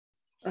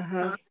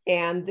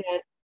And then,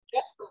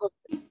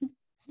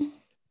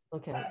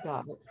 okay,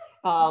 got it.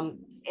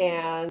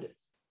 And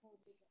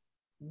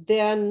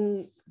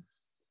then,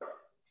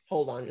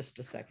 hold on just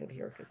a second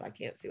here because I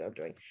can't see what I'm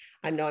doing.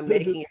 I know I'm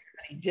making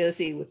everybody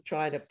dizzy with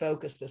trying to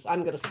focus this.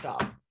 I'm going to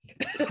stop.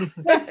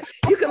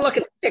 You can look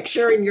at the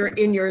picture in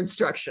your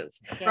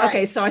instructions. Right.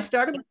 Okay, so I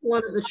started with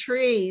one of the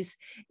trees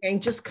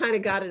and just kind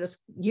of got it,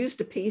 used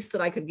a piece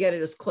that I could get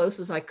it as close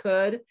as I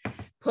could,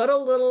 put a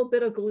little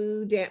bit of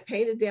glue down,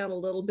 painted down a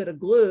little bit of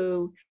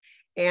glue,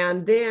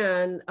 and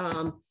then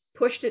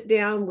pushed it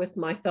down with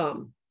my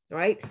thumb,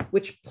 right?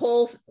 Which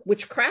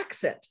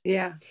cracks it.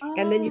 Yeah.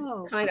 And then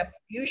you kind of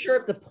use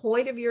the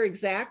point of your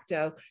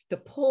X-Acto to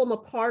pull them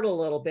apart a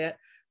little bit,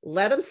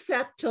 let them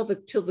set till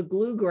the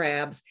glue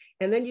grabs,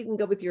 and then you can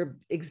go with your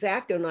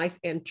X-Acto knife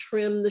and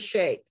trim the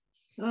shape.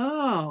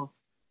 Oh,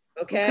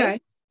 okay.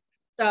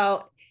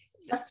 So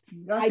that's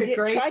tried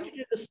to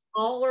do the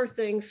smaller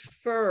things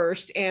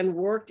first and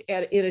worked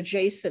in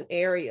adjacent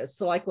areas.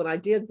 So like when I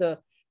did the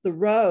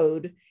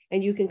road,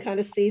 and you can kind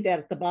of see that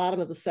at the bottom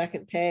of the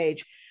second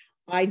page,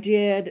 I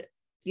did,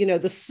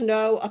 the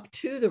snow up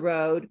to the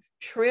road,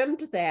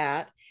 trimmed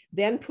that,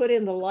 then put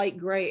in the light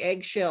gray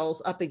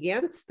eggshells up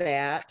against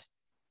that,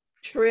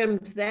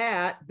 trimmed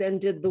that, then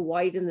did the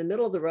white in the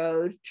middle of the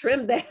road,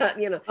 trimmed that,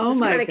 oh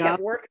just kind of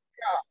kept working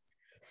out.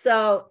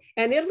 So,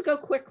 and it'll go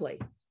quickly.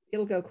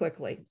 It'll go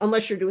quickly,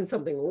 unless you're doing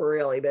something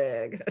really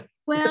big.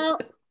 Well,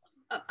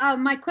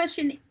 my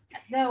question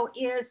though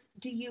is,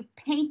 do you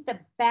paint the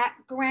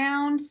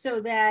background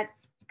so that,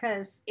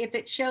 because if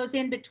it shows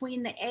in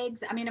between the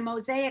eggs, I mean, a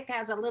mosaic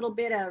has a little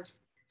bit of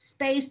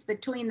space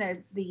between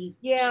the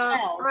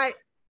shells.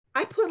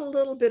 I put a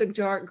little bit of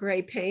dark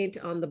gray paint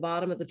on the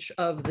bottom of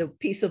the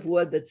piece of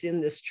wood that's in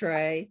this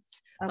tray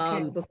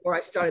before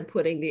I started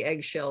putting the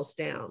eggshells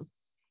down.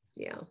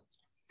 Yeah.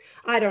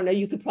 I don't know.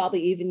 You could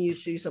probably even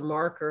use a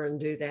marker and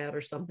do that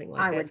or something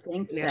like that. I would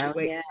think so.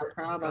 Yeah,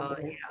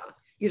 probably. Yeah.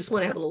 You just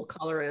want to have a little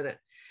color in it.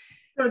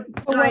 So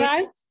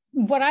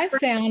what I've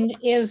found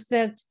is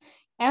that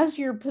as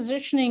you're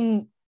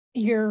positioning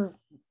your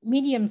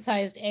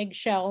medium-sized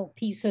eggshell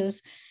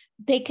pieces,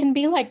 they can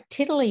be like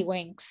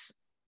tiddlywinks,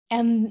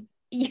 and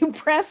you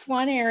press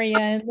one area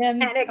and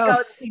then and it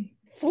goes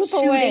flip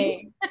shooting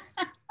away.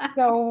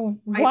 So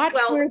watch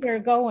where they're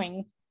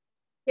going.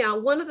 Yeah,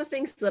 one of the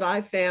things that I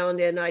found,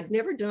 and I'd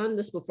never done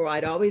this before,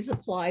 I'd always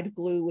applied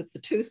glue with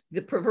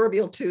the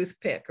proverbial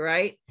toothpick,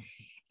 right?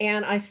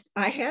 And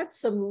I had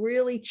some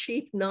really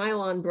cheap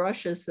nylon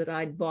brushes that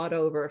I'd bought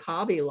over at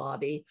Hobby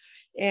Lobby,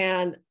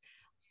 and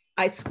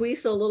I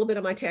squeezed a little bit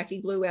of my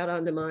tacky glue out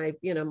onto my,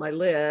 my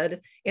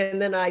lid,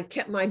 and then I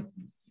kept my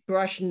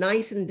brush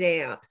nice and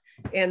damp,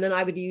 and then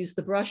I would use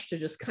the brush to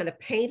just kind of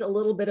paint a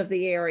little bit of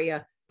the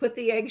area, put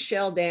the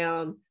eggshell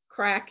down,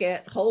 crack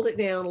it, hold it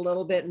down a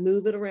little bit,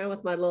 move it around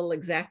with my little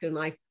X-Acto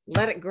knife,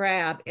 let it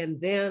grab,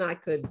 and then I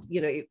could,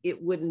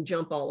 it wouldn't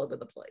jump all over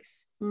the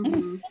place.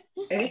 Mm-hmm.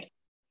 Okay.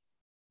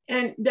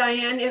 And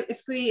Diane,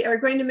 if we are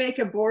going to make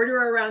a border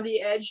around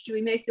the edge, do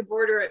we make the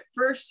border at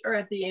first or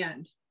at the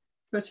end?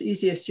 What's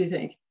easiest, do you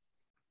think?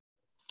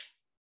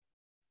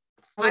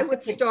 I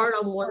would start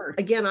on one,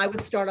 again, I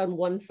would start on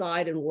one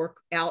side and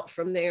work out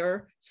from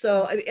there.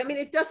 So, I mean,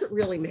 it doesn't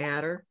really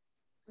matter.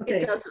 Okay.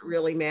 It doesn't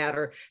really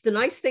matter. The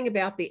nice thing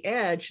about the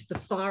edge, the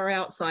far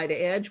outside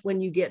edge,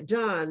 when you get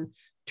done,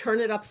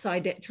 turn it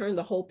upside down, turn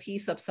the whole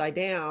piece upside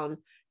down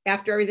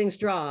after everything's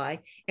dry,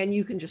 and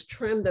you can just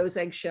trim those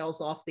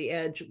eggshells off the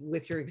edge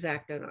with your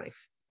X-Acto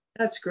knife.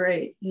 That's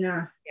great.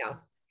 Yeah.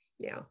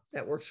 Yeah,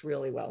 that works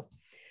really well.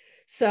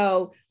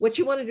 So what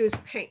you want to do is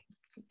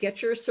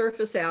get your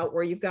surface out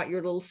where you've got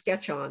your little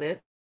sketch on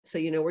it, so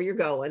you know where you're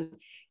going,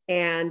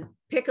 and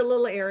pick a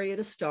little area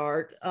to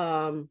start,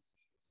 and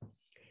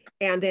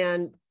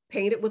then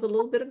paint it with a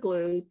little bit of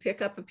glue,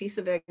 pick up a piece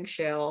of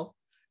eggshell,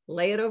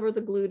 lay it over the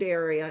glued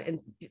area,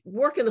 and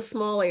work in a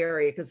small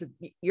area because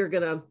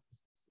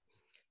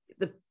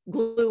the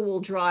glue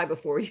will dry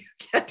before you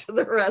get to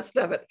the rest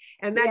of it.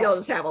 And then you'll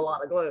just have a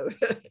lot of glue.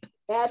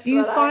 Do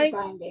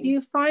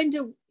you find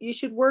you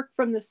should work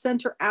from the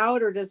center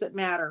out, or does it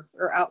matter,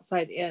 or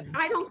outside in?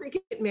 I don't think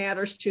it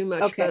matters too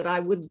much, but I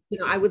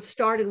would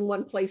start in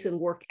one place and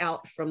work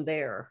out from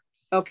there.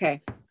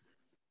 Okay.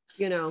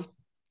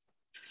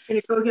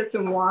 And go get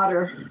some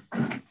water.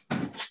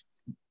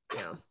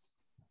 Yeah.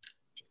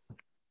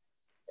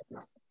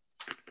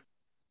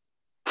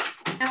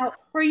 Now,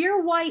 for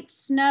your white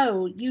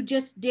snow, you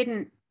just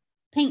didn't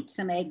paint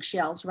some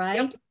eggshells,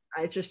 right? Yep.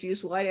 I just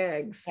used white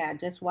eggs. Yeah,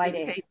 just white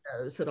eggs. Paint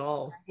those at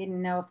all. I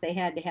didn't know if they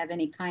had to have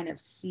any kind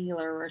of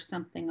sealer or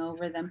something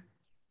over them.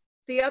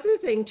 The other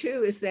thing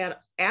too is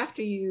that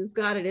after you've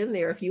got it in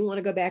there, if you want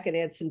to go back and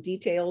add some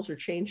details or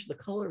change the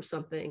color of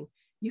something,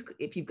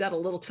 if you've got a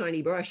little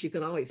tiny brush, you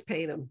can always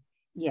paint them.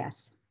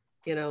 Yes.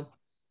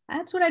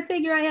 That's what I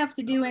figure I have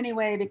to do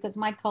anyway, because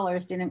my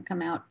colors didn't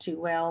come out too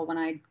well when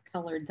I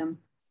colored them.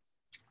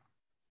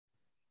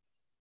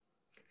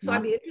 So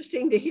I'd be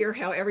interesting to hear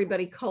how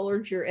everybody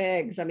colored your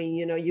eggs. I mean,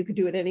 you could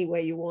do it any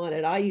way you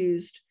wanted. I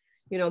used,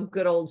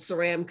 good old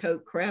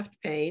Ceramcoat craft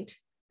paint.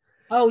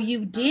 Oh,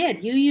 you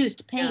did. You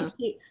used paint.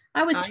 Yeah.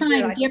 I was I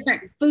trying did.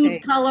 different food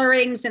paint.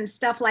 colorings and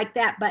stuff like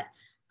that, but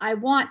I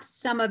want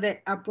some of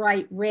it a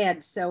bright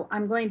red, so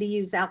I'm going to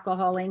use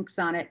alcohol inks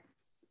on it.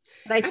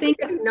 But I think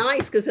that'd be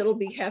nice because it'll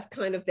have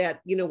kind of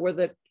that, you know, where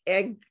the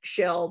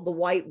eggshell, the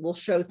white will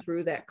show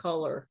through that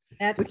color,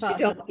 that's which possible.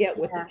 you don't get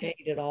with the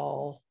paint at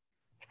all.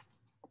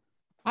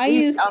 I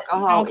used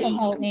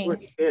alcohol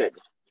ink. Good.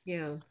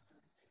 Yeah.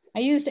 I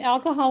used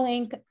alcohol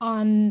ink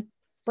on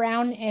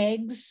brown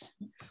eggs,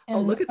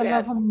 and look at some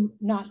that. of them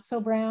not so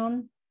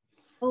brown.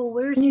 Oh,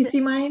 where's Can you see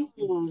mine?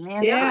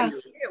 Yeah.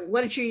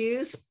 What did you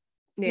use,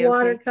 Nancy?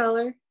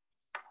 Watercolor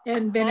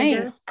and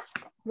vinegar. Nice.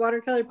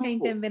 Watercolor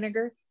paint and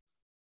vinegar.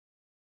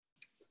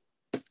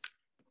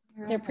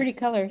 They're pretty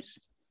colors.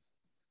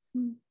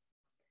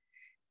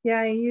 Yeah,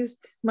 I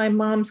used my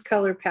mom's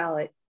color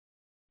palette.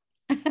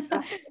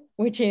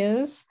 Which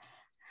is?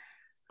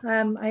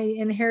 I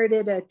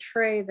inherited a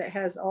tray that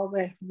has all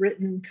the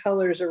written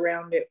colors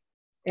around it,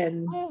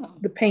 and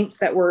the paints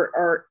that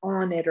are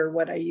on it are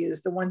what I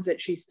use, the ones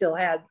that she still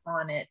had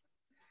on it.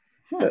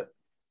 But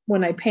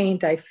when I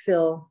paint, I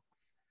fill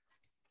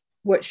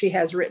what she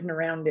has written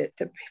around it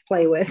to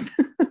play with.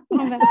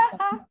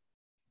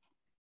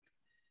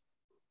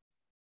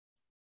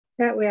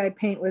 That way I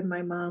paint with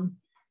my mom.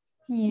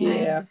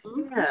 Yeah.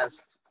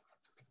 Yes.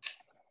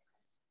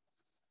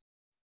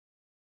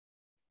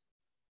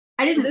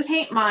 I didn't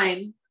paint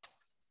mine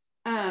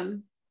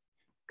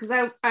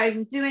because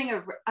I'm doing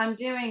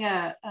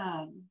a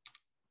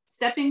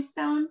stepping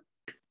stone,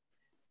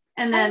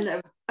 and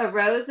then a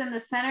rose in the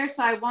center.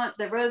 So I want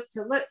the rose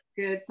to look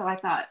good. So I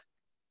thought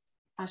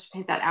I should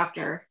paint that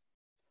after.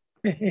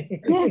 Let's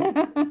see.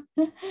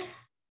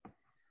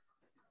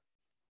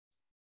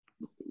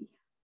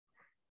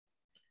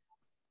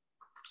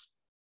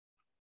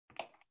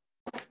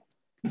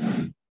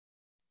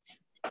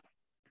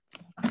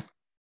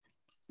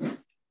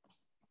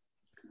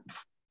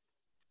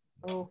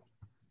 Oh,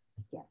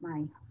 get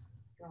my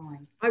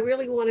drawing. I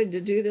really wanted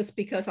to do this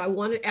because I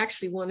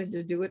actually wanted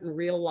to do it in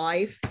real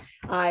life.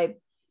 A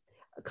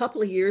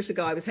couple of years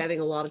ago, I was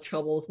having a lot of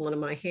trouble with one of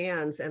my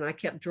hands, and I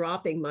kept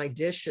dropping my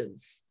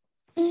dishes.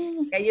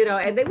 And, you know,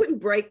 and they wouldn't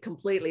break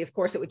completely. Of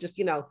course, it would just,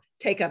 you know,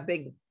 take a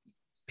big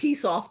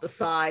piece off the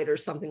side or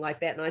something like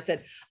that. And I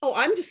said, oh,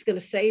 I'm just going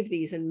to save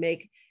these and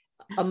make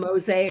a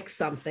mosaic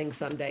something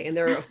someday. And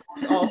they're, of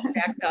course, all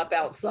stacked up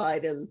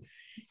outside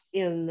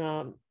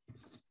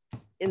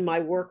in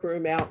my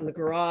workroom out in the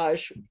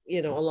garage,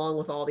 you know, along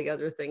with all the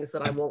other things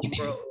that I won't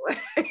throw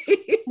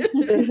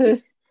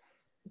away.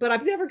 But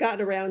I've never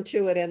gotten around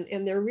to it.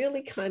 And they're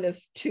really kind of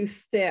too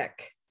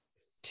thick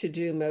to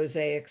do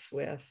mosaics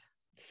with.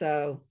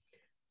 So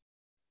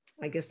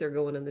I guess they're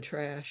going in the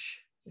trash,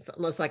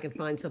 unless I can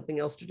find something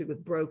else to do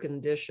with broken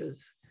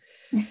dishes.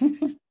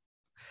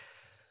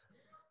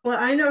 Well,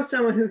 I know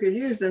someone who could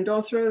use them.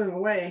 Don't throw them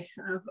away.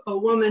 A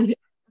woman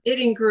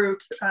knitting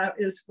group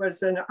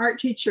was an art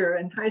teacher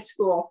in high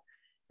school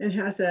and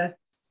has a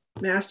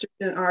master's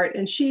in art.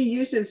 And she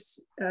uses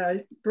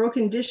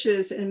broken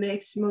dishes and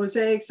makes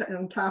mosaics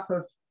on top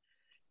of,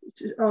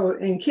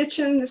 in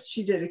kitchen,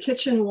 she did a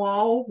kitchen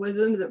wall with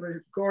them that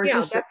were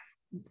gorgeous. Yeah,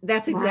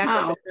 that's exactly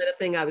the kind of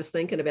thing I was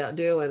thinking about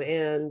doing.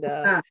 And,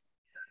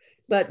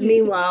 but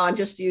meanwhile, I'm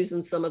just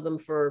using some of them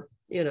for,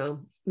 you know,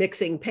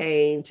 mixing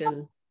paint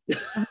and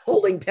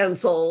holding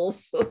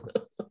pencils.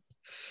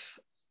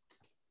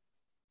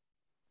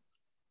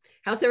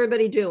 How's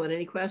everybody doing?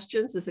 Any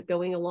questions? Is it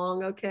going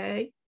along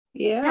okay?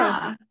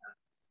 Yeah.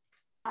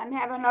 I'm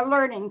having a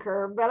learning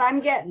curve, but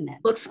I'm getting it.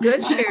 Looks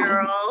good,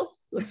 Cheryl.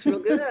 Looks real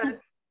good.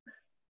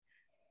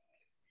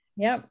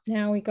 Yep.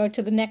 Now we go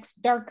to the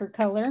next darker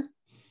color.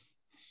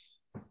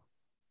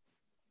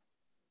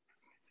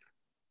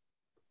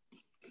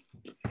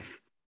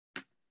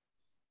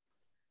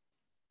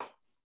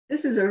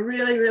 This is a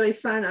really, really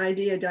fun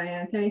idea,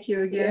 Diane. Thank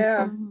you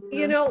again. Yeah.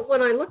 You know,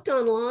 when I looked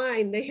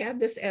online, they had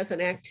this as an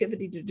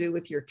activity to do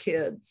with your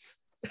kids.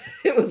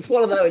 It was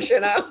one of those, you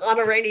know, on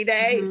a rainy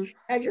day,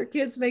 have your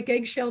kids make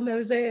eggshell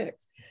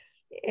mosaics.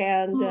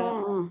 And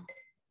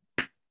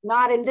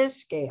not in this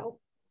scale.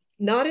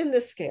 Not in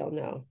this scale,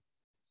 no.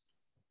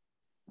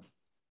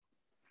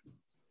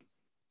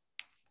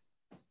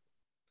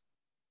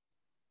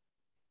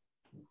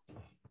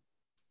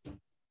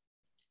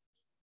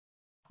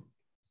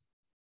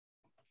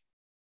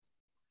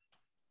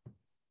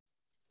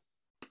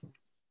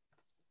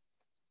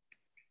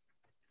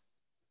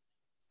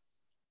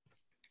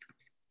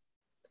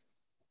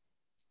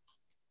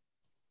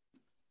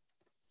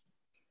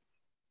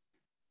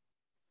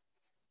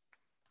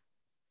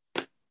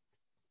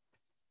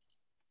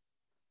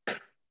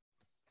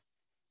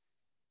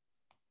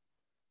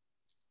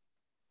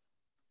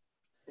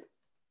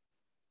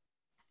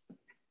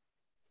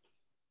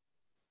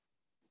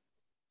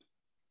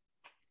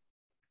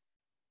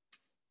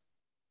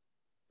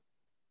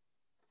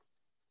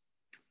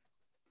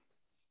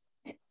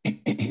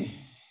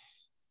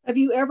 Have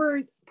you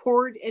ever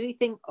poured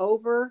anything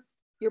over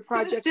your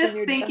project? I was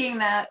just thinking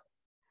that.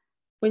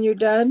 When you're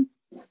done?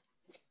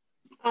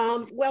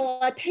 Well,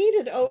 I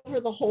painted over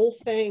the whole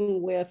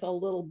thing with a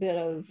little bit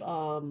of,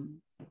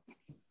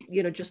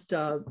 just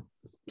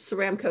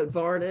ceramic coat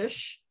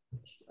varnish.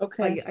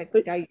 Okay. I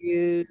think I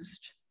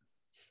used,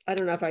 I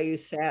don't know if I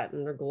used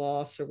satin or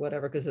gloss or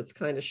whatever, because it's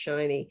kind of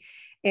shiny.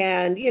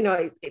 And,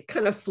 it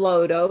kind of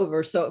flowed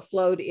over. So it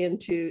flowed in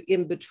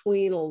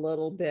between a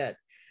little bit.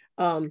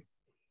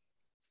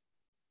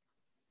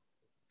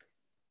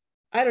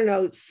 I don't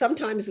know,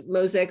 sometimes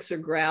mosaics are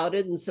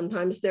grouted and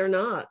sometimes they're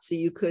not. So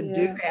you could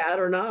do that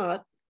or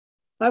not.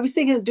 I was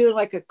thinking of doing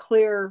like a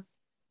clear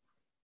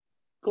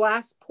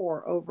glass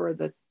pour over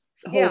the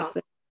whole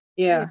thing.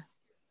 Yeah.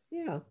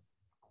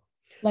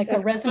 Like that's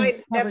a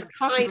resin. That's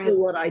kind of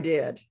what I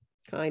did.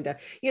 Kind of.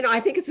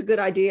 I think it's a good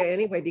idea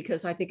anyway,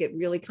 because I think it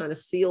really kind of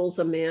seals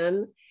them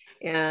in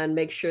and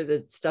makes sure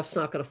that stuff's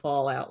not going to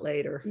fall out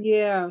later.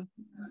 Yeah.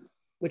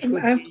 Which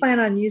would I plan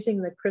on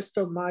using the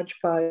crystal Mod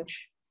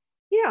Podge.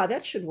 Yeah,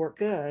 that should work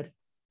good.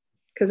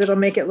 Because it'll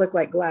make it look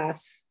like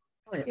glass.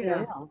 Oh, it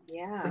will.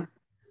 Yeah.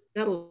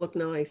 That'll look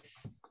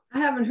nice. I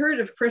haven't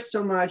heard of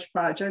crystal Mod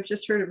Podge. I've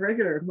just heard of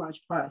regular Mod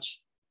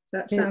Podge.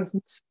 That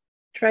sounds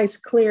tries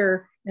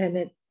clear and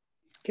it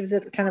gives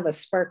it kind of a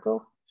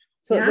sparkle.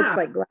 So it looks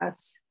like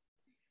glass.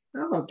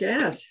 Oh,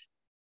 yes.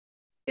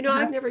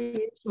 I've never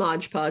used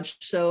Mod Podge.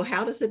 So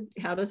how does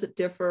it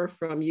differ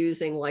from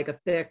using like a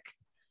thick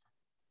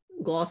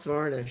gloss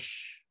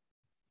varnish?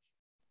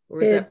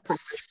 Or is it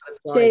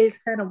stays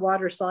kind of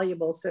water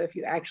soluble. So if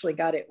you actually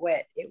got it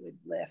wet, it would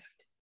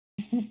lift.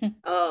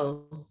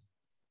 Oh.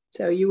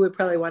 So you would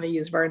probably want to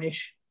use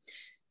varnish.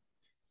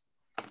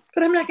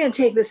 But I'm not going to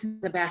take this in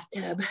the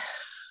bathtub.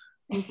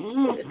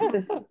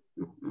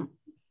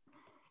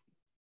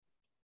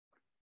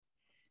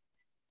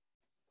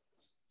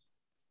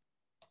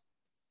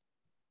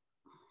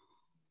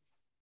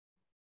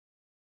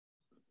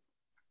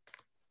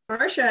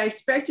 Marcia, I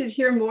expected to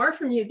hear more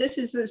from you. This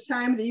is the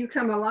time that you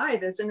come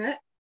alive, isn't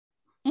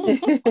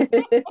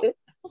it?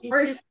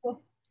 Where's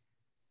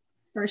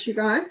she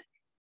gone?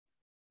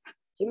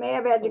 She may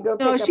have had to go.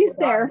 No, she's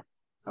there.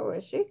 Oh,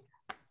 is she?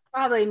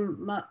 Probably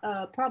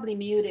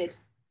muted.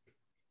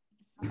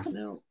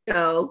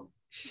 No,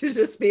 she's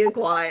just being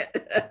quiet.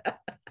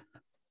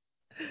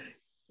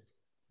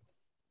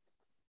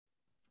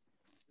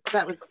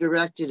 That was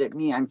directed at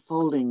me. I'm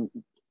folding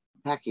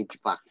package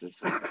boxes.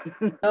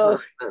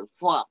 Oh,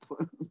 Swap.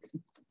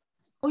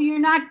 Oh, you're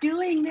not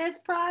doing this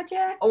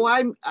project? Oh,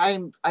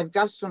 I've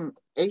got some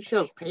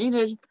eggshells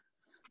painted.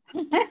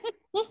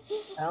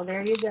 Well,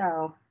 there you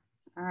go.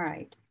 All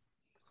right.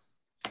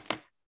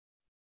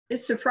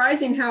 It's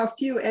surprising how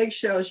few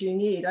eggshells you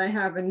need. I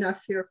have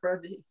enough here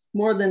for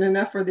more than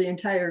enough for the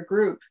entire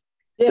group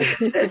to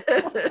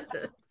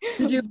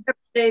do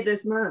every day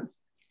this month.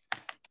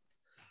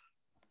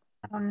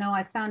 I don't know.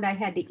 I found I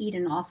had to eat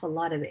an awful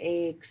lot of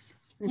eggs.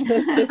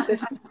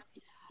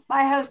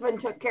 My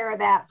husband took care of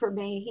that for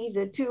me. He's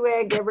a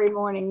 2-egg every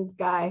morning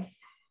guy.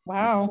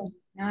 Wow.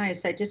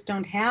 Nice. I just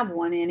don't have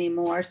one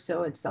anymore.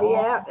 So it's all.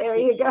 Yeah, there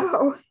you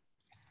go.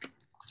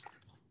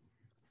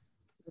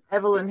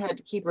 Evelyn had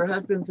to keep her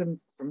husband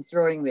from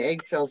throwing the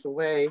eggshells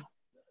away.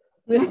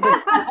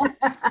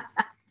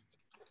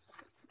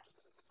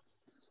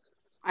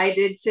 I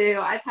did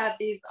too. I've had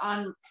these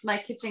on my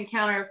kitchen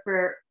counter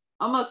for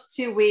almost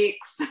 2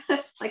 weeks,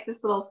 like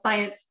this little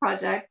science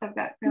project I've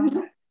got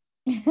going.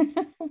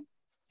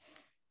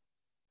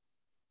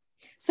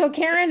 So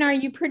Karen, are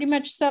you pretty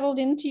much settled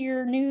into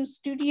your new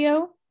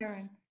studio?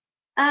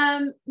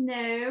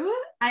 No,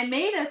 I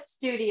made a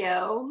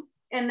studio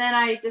and then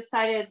I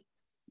decided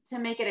to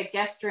make it a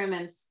guest room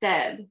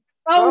instead.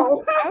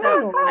 Oh,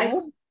 so I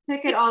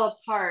took it all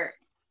apart.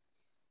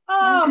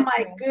 Oh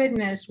my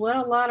goodness, what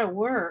a lot of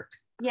work.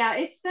 Yeah,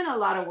 it's been a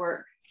lot of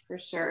work for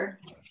sure.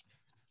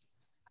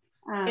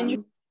 Can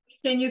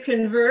you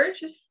convert?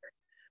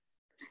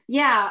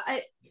 Yeah,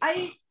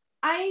 I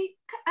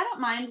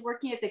don't mind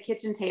working at the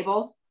kitchen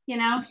table,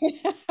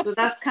 so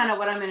that's kind of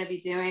what I'm going to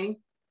be doing.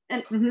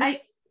 And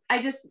I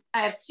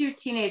have 2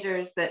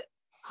 teenagers that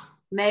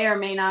may or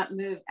may not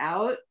move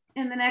out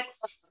in the next,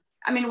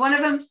 one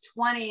of them's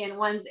 20 and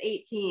one's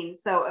 18.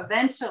 So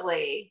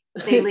eventually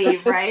they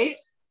leave, right?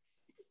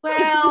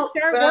 Well,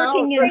 start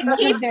working and they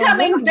keep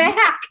coming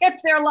back if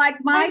they're like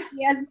my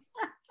kids.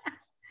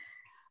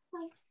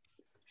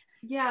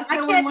 Yeah,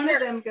 so when one of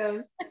them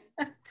goes.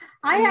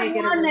 I have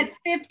one that's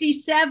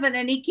 57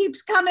 and he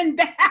keeps coming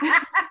back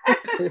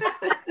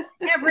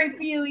every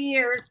few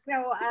years. So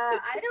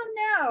I don't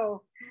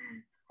know.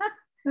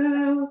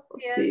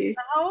 The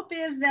hope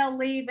is they'll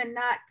leave and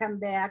not come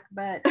back,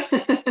 but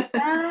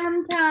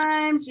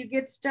sometimes you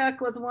get stuck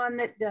with one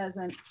that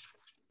doesn't.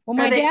 Well,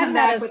 my dad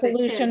had a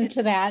solution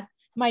to that.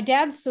 My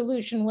dad's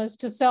solution was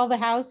to sell the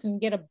house and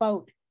get a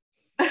boat.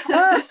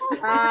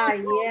 Ah,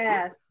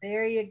 yes,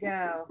 there you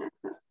go.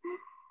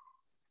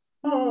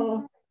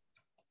 Oh.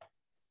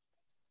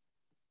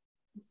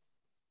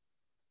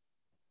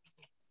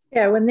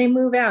 Yeah, when they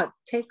move out,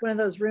 take one of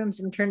those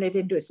rooms and turn it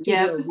into a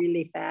studio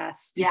really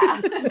fast.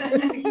 Yeah.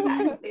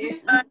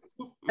 Exactly.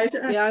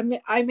 Yeah,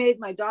 I made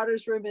my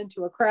daughter's room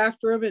into a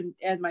craft room,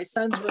 and my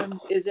son's room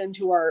is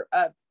into our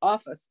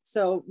office.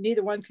 So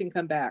neither one can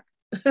come back.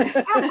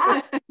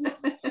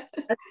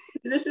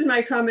 This is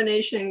my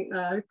combination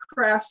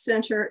craft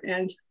center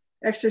and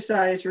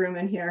exercise room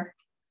in here.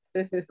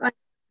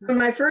 When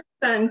my first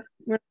son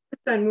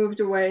moved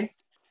away,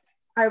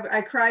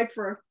 I cried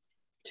for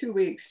 2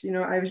 weeks. You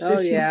know, I was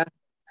just, it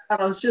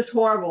was just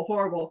horrible,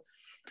 horrible.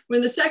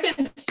 When the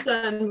second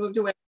son moved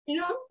away, you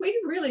know,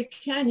 we really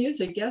can use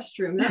a guest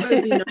room. That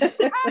would be nice.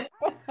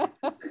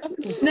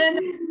 And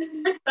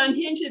then my son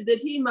hinted that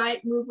he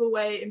might move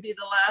away and be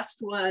the last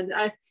one.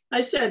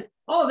 I said,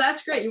 oh,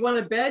 that's great. You want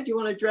a bed? You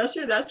want a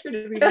dresser? That's going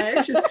to be my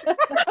exercise.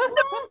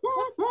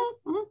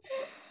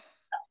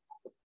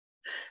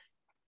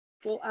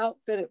 We'll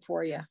outfit it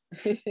for you.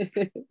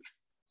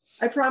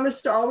 I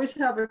promise to always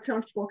have a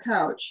comfortable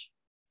couch.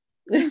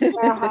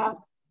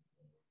 Well,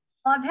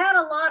 I've had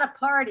a lot of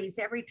parties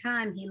every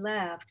time he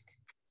left.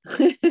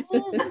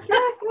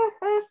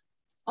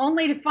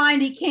 Only to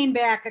find he came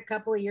back a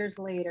couple of years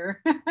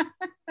later.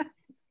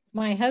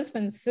 My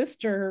husband's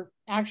sister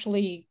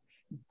actually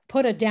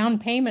put a down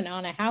payment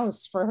on a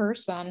house for her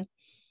son.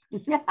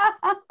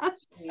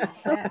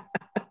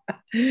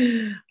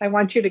 I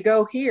want you to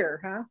go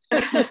here, huh?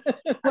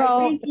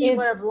 Well, I think he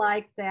would have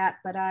liked that,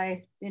 but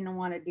I didn't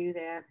want to do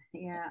that.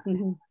 Yeah.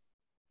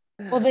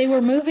 Well, they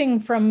were moving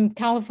from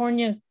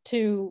California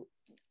to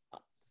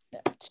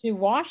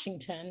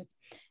Washington,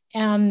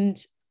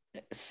 and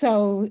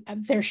so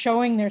they're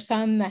showing their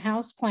son the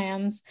house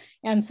plans,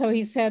 and so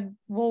he said,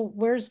 well,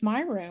 where's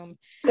my room?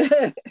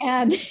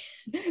 And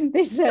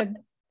they said,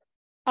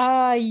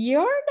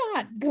 you're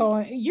not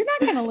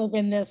going to live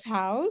in this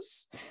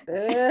house.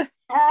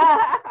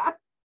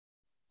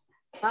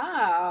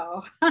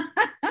 Oh.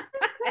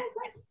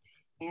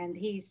 And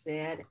he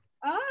said,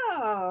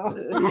 oh.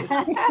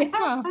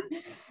 Yeah.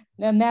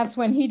 And that's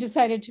when he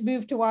decided to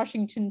move to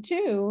Washington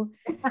too,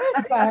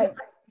 but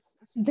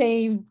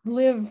they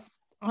live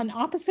on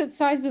opposite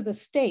sides of the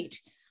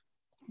state.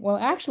 Well,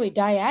 actually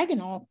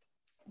diagonal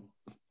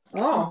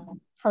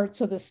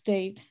parts of the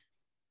state.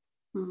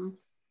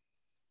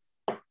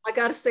 I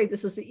got to say,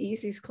 this is the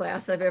easiest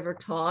class I've ever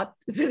taught.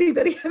 Does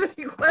anybody have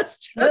any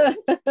questions?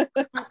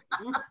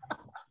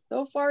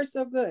 So far,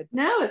 so good.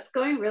 No, it's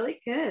going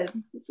really good.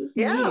 This is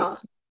neat.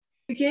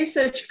 We gave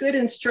such good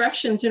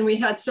instructions and we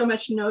had so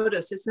much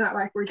notice. It's not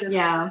like we're just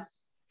well,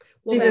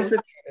 this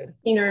with,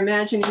 you know,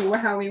 imagining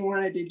how we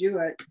wanted to do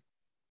it.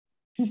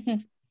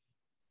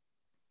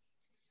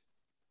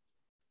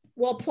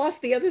 Well, plus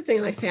the other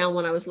thing I found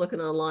when I was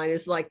looking online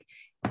is like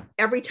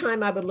every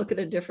time I would look at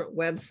a different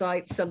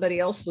website, somebody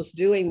else was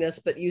doing this,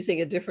 but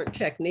using a different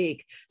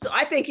technique. So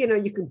I think, you know,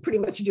 you can pretty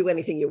much do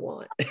anything you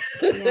want.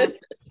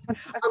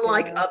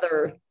 Unlike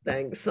other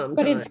things sometimes.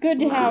 But it's good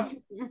to have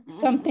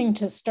something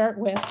to start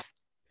with.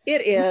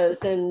 It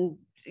is. And,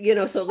 you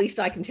know, so at least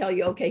I can tell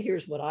you, okay,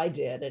 here's what I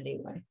did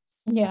anyway.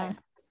 Yeah.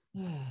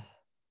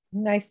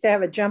 Nice to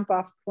have a jump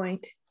off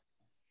point.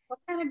 What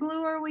kind of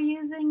glue are we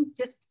using?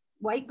 Just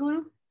white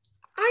glue?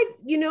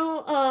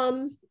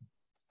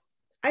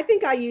 I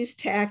think I use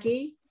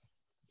tacky,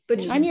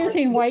 but I'm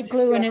using white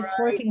glue and it's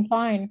working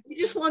fine. You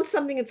just want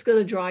something that's going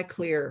to dry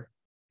clear.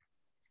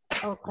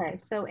 Okay,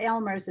 so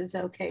Elmer's is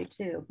okay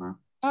too, huh?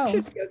 Oh,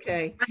 should be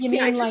okay. You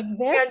mean like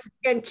this?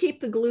 And keep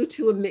the glue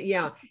to a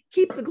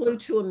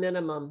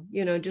minimum.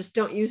 You know, just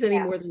don't use any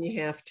more than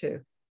you have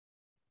to.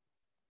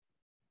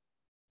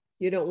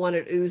 You don't want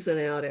it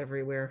oozing out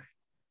everywhere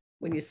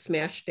when you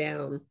smash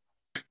down.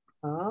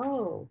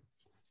 Oh,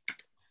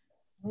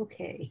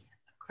 okay.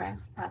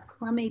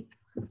 Crummy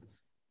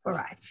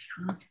brush.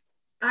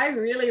 I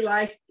really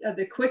like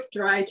the quick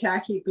dry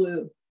tacky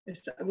glue.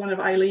 It's one of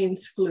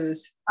Eileen's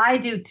glues. I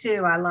do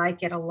too. I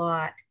like it a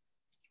lot.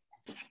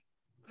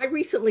 I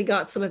recently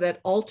got some of that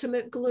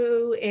ultimate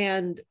glue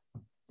and.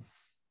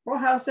 Well,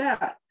 how's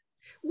that?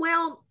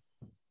 Well,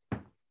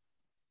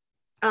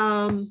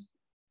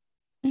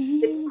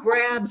 it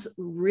grabs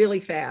really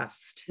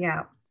fast.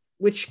 Yeah.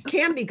 Which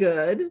can be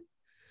good.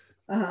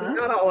 But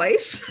not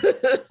always. For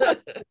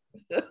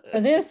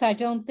this, I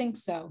don't think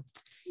so.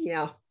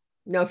 Yeah.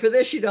 No, for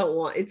this, you don't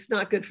want. It's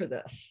not good for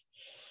this.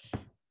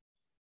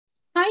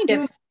 Kind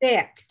of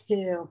thick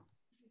too.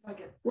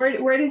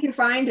 Where did you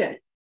find it?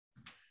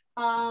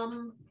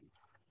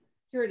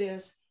 Here it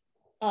is.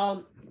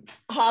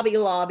 Hobby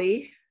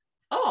Lobby.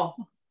 Oh,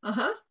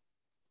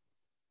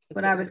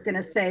 What I was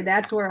going to say,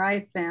 that's where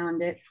I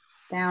found it,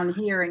 down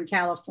here in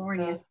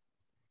California.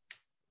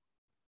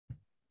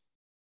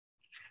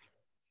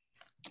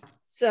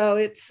 So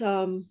it's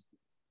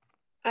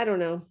I don't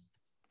know.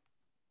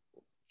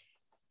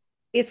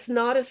 It's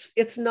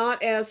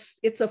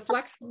a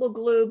flexible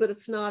glue, but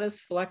it's not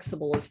as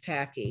flexible as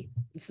tacky.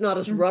 It's not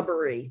as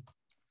rubbery.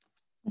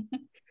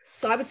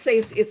 So I would say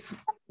it's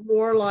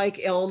more like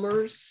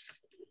Elmer's.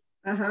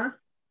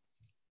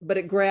 But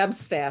it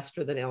grabs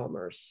faster than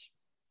Elmer's.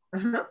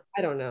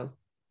 I don't know.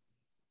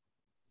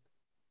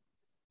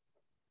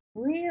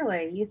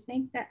 Really? You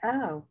think that?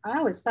 Oh, I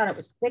always thought it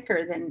was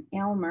thicker than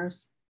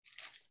Elmer's.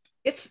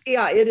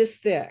 Yeah, it is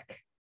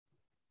thick.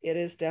 It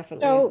is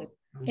definitely. So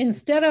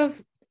instead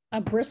of a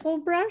bristle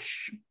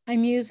brush,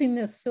 I'm using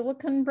this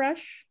silicone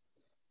brush.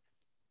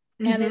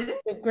 And it's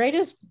the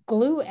greatest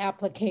glue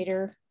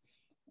applicator.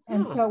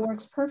 And so it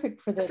works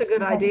perfect for this. That's a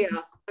good idea.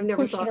 I've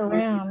never thought of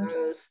using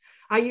those.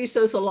 I use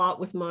those a lot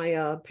with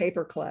my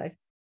paper clay.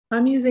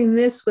 I'm using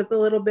this with a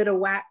little bit of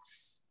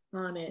wax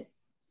on it.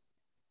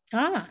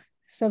 Ah,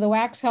 so the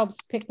wax helps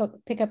pick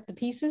up the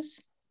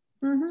pieces?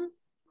 Mm-hmm.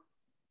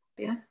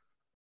 Yeah.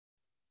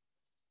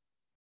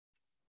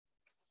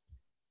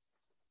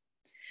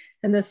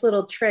 And this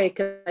little tray,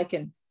 'cause I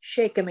can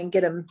shake them and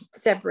get them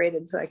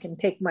separated so I can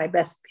take my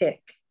best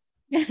pick.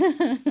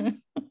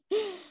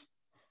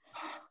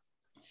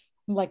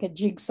 Like a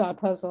jigsaw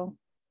puzzle.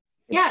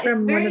 Yeah,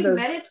 it's very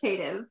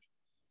meditative.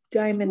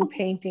 Diamond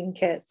painting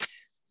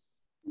kits.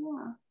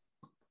 Yeah.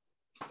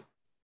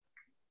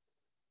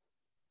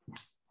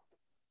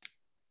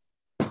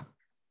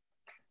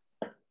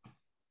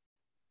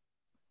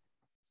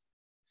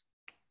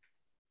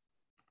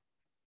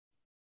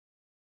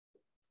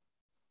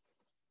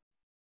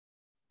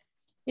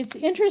 It's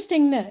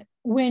interesting that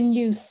when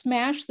you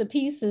smash the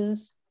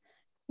pieces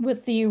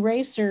with the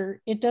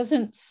eraser, it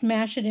doesn't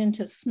smash it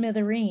into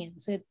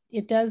smithereens.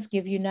 It does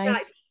give you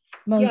nice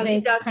mosaic. Yeah,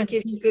 it doesn't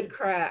give you good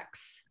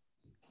cracks.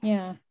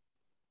 Yeah.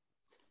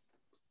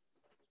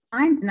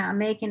 I'm not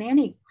making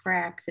any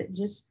cracks. It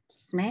just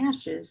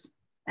smashes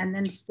and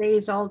then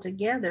stays all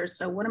together.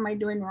 So what am I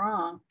doing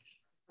wrong?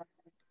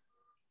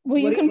 Well,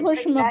 you can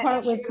push them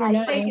apart with your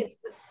knife.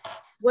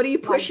 What are you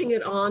pushing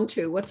it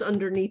onto? What's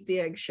underneath the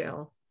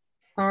eggshell?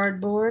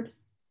 Cardboard.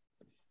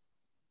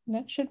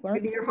 That should work.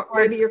 Maybe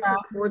your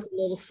cardboard's a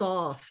little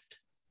soft.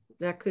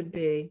 That could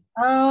be.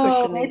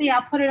 Oh, maybe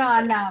I'll put it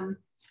on.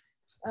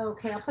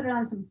 Okay, I'll put it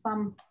on some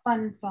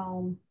fun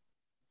foam.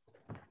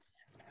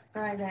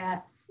 Try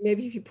that.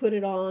 Maybe if you put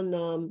it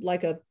on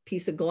like a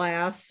piece of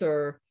glass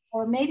or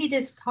maybe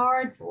this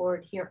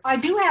cardboard here. I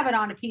do have it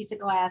on a piece of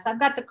glass. I've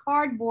got the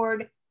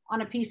cardboard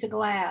on a piece of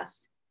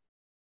glass.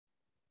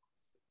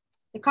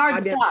 The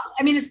cardstock.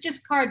 I mean, it's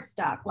just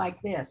cardstock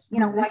like this, you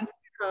know, white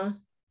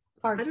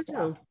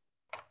cardstock.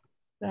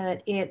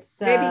 But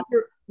it's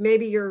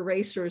maybe your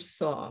eraser is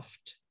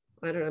soft.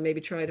 I don't know.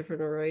 Maybe try a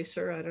different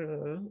eraser. I don't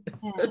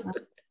know.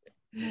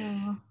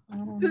 Yeah.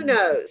 Who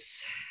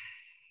knows?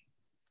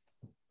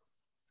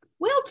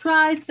 We'll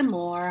try some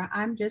more.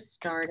 I'm just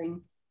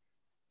starting.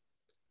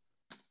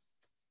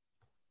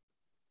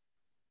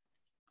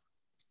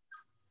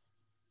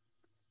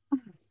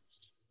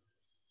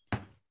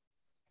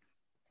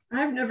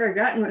 I've never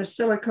gotten a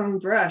silicone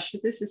brush.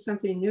 This is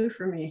something new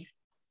for me.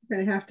 I'm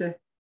going to have to.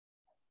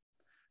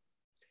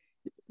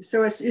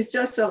 So it's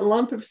just a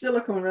lump of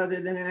silicone rather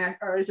than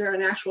or is there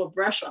an actual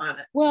brush on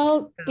it?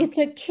 Well, it's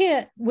a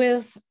kit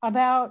with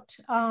about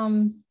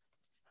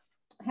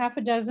half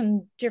a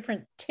dozen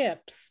different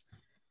tips.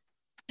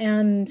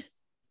 And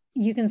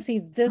you can see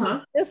this,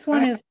 this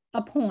one is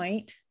a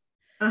point.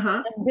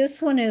 And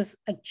this one is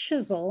a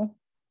chisel.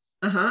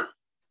 Oh,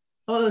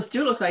 those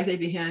do look like they'd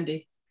be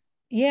handy.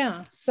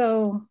 Yeah,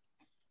 so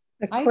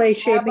a clay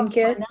shaping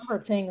kit. A number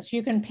of things.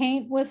 You can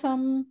paint with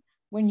them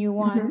when you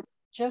want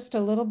just a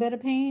little bit of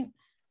paint.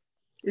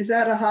 Is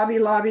that a Hobby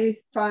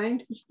Lobby find,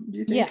 do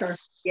you think? Yes. Or?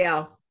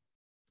 Yeah.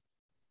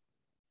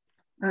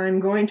 I'm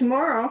going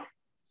tomorrow.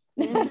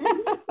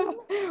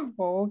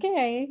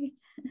 Okay.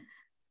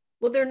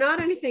 Well, they're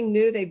not anything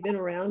new. They've been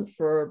around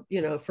for,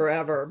 you know,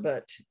 forever,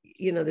 but,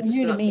 you know, they're just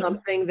not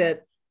something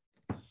that,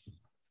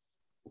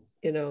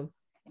 you know,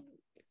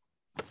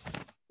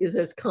 is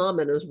as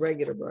common as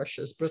regular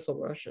brushes, bristle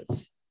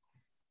brushes.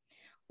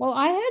 Well,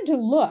 I had to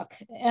look,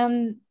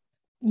 and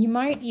you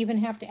might even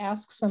have to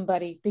ask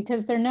somebody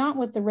because they're not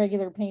with the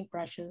regular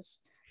paintbrushes.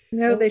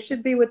 No, they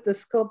should be with the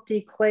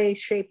Sculpey clay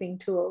shaping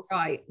tools.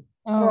 Right.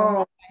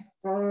 Oh,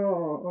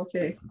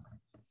 okay.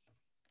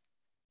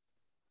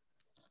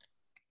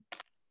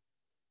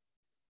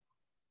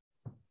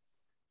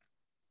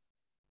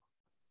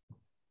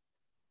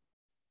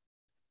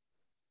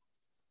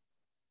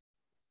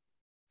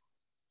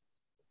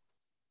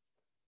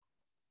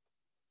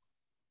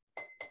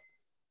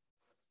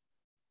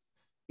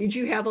 Did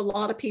you have a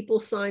lot of people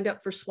signed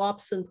up for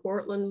swaps in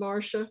Portland,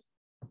 Marcia?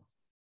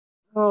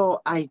 Oh,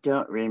 I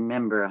don't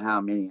remember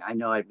how many. I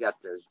know I've got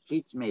the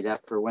sheets made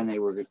up for when they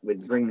would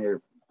bring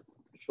their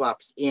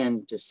swaps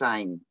in to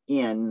sign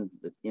in,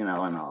 you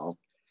know, and all.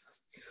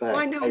 But well,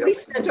 I know we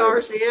sent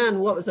ours in,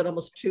 what was it,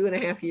 almost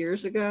 2.5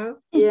 years ago?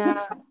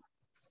 Yeah.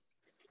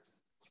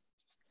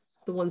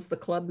 The ones the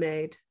club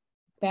made.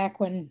 Back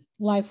when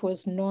life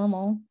was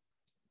normal.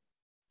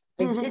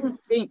 I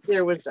didn't think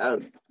there was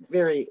a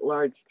very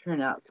large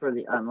turnout for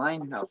the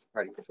online house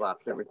party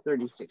swaps. There were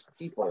 36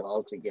 people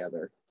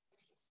altogether.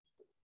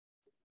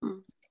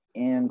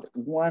 And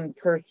one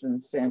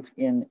person sent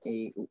in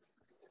a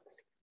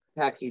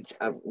package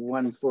of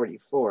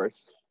 1/44.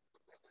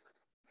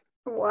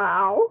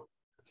 Wow.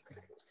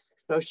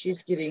 So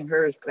she's getting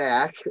hers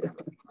back.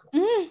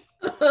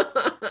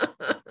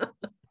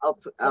 I'll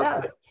put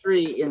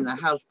 3 in the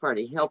house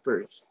party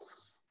helpers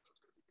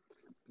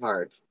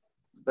part,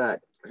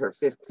 but her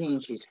 15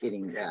 she's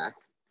getting back.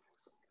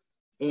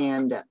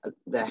 And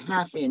the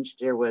half-inch,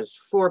 there was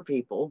 4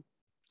 people.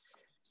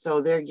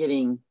 So they're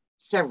getting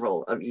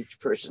several of each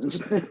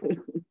person's.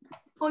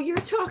 Oh, you're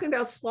talking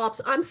about swaps.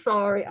 I'm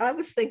sorry. I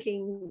was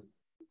thinking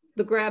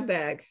the grab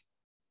bag.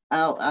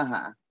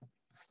 Oh,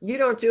 You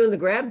don't doing the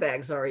grab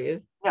bags, are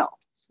you? No,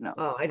 no.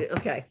 Oh, I did.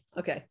 Okay,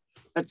 okay.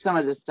 But some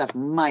of the stuff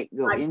might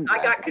go in.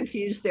 I got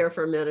confused there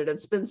for a minute.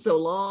 It's been so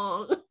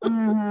long.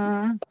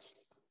 Mm-hmm.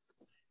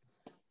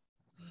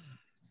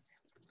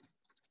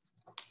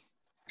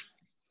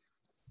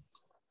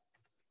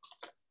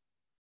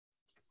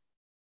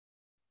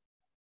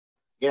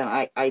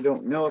 Yeah, I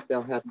don't know if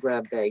they'll have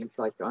grab bags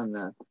like on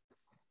the,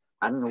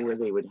 I don't know where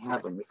they would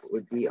have them, if it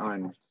would be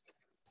on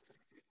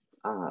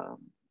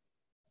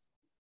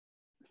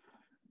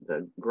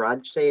the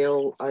garage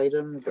sale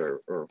items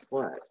or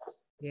what.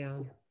 Yeah.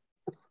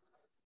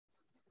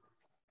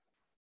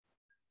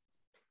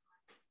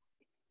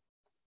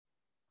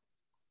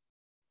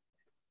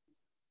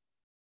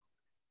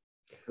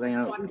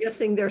 So I'm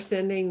guessing they're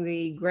sending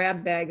the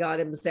grab bag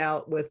items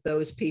out with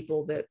those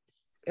people that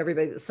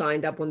everybody that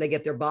signed up when they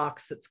get their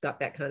box, it's got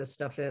that kind of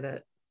stuff in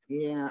it.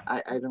 Yeah,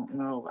 I don't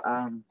know.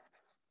 I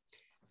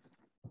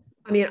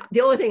mean,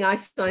 the only thing I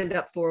signed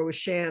up for was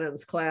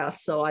Shannon's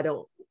class, so I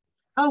don't.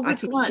 Oh,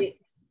 which one?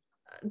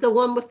 The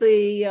one with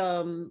the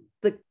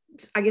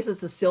I guess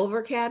it's a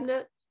silver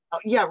cabinet. Oh,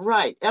 yeah,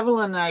 right.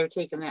 Evelyn and I are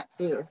taking that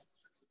too.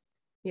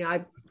 Yeah,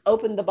 I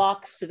opened the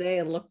box today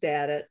and looked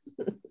at it.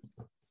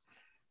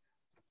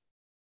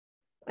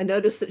 I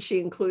noticed that she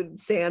included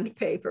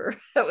sandpaper.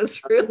 That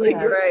was really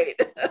great.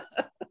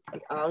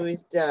 It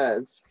always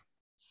does.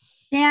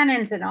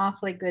 Shannon's an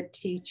awfully good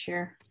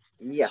teacher.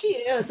 Yes. She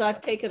is.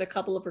 I've taken a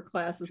couple of her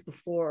classes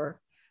before.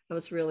 I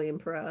was really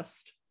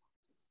impressed.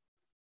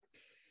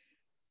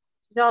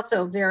 She's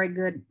also very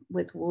good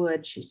with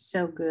wood. She's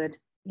so good.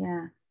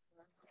 Yeah.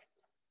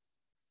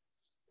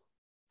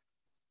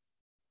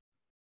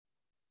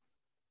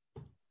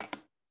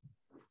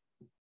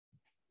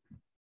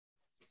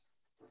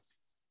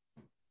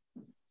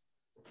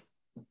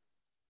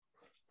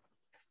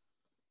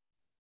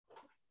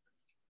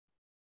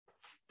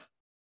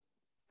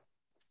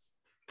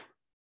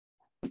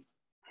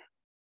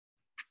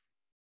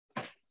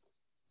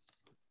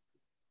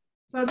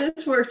 Well,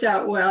 this worked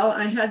out well.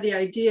 I had the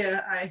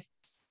idea. I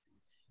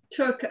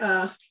took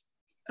a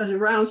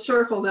round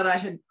circle that I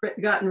had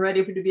gotten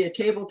ready to be a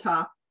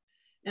tabletop,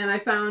 and I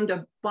found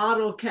a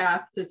bottle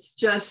cap that's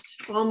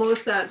just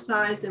almost that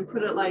size and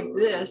put it like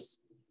this.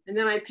 And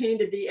then I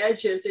painted the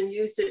edges and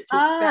used it to.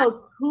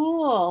 Oh,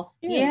 cool.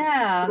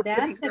 Yeah,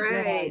 that's a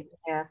good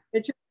idea.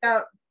 It turned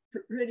out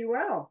pretty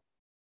well.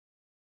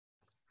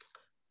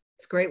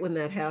 It's great when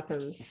that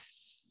happens.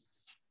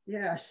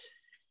 Yes.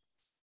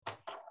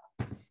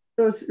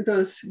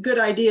 Those good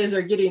ideas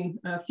are getting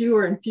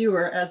fewer and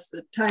fewer as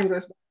the time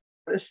goes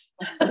by.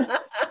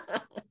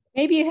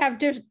 Maybe you have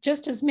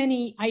just as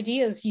many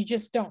ideas, you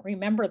just don't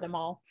remember them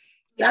all.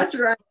 That's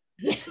right.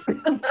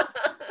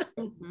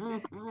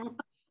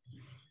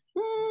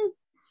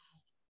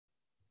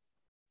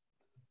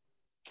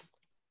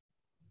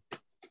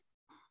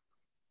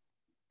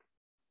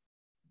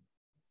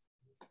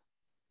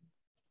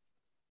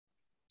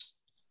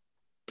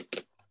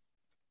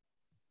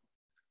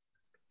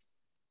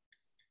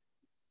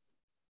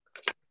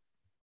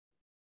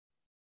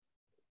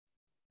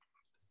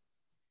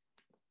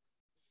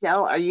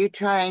 Shell, are you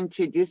trying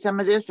to do some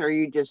of this or are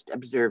you just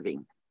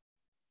observing?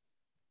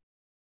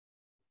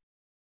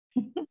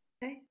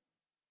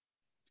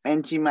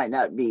 And she might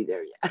not be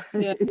there yet.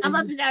 Yeah. I'm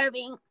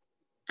observing.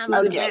 I'm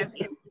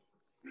observing.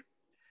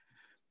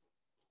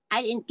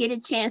 I didn't get a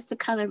chance to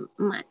color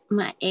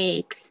my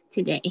eggs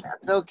today.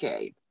 That's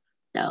okay.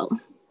 So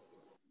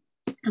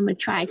I'm gonna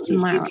try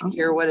tomorrow. You can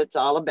hear what it's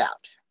all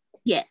about.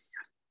 Yes.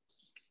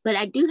 But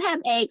I do have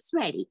eggs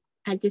ready.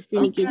 I just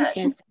didn't get a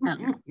chance to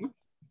color.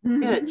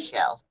 Good,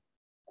 Shell.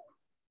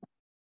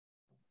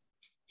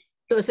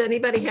 So is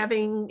anybody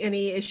having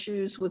any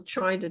issues with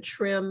trying to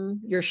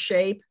trim your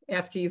shape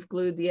after you've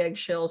glued the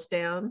eggshells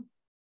down?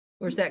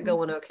 Or is that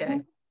going okay?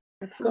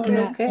 It's going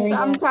okay.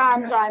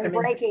 Sometimes I'm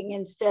breaking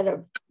instead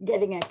of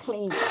getting a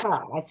clean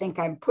cut. I think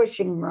I'm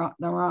pushing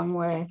the wrong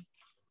way.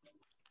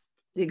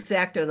 The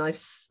X-Acto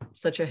knife's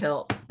such a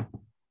help.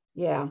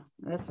 Yeah,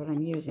 that's what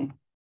I'm using.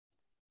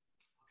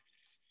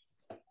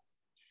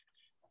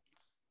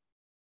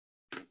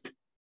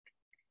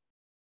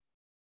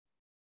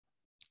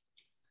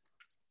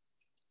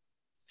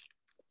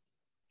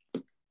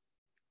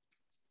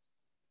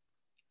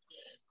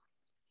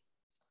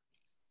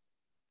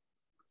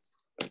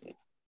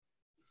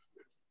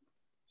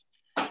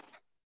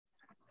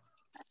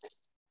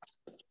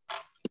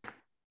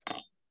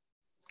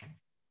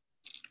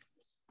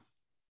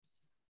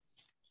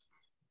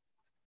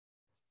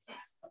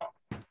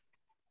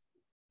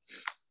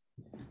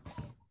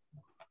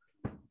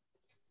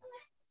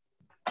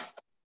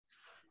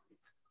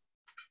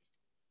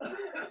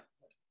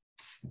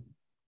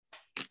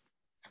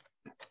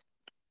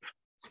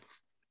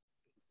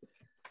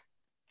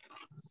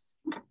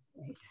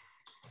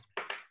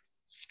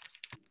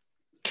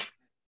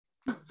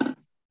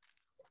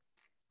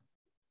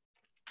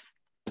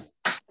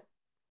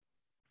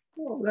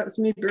 Oh, that was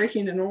me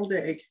breaking an old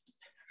egg.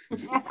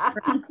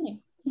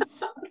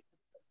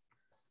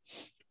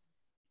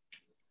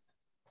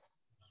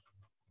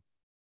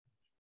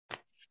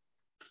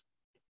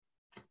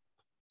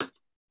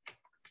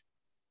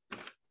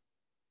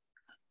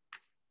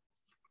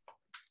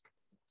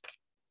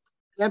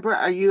 Deborah,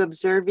 are you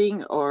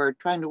observing or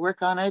trying to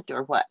work on it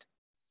or what?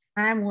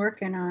 I'm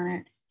working on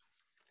it.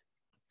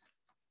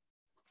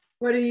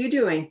 What are you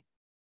doing?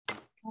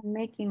 I'm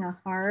making a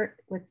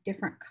heart with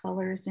different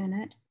colors in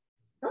it.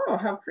 Oh,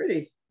 how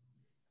pretty.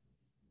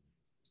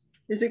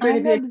 Is it going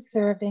to be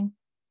observing.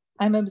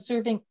 I'm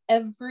observing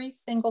every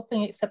single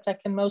thing except I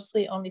can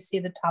mostly only see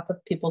the top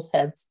of people's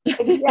heads.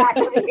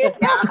 Exactly.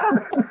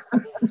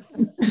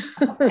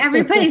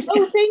 Everybody's.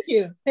 Oh, thank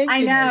you. Thank I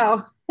you.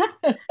 know.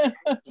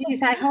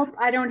 Geez, I hope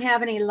I don't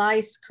have any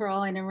lice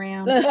crawling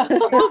around.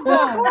 Oh,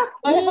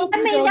 God.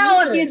 Let me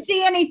know if you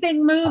see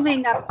anything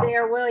moving up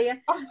there, will you?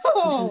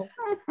 Oh,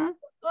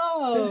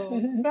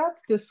 oh,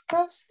 that's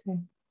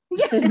disgusting.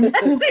 Yes,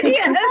 it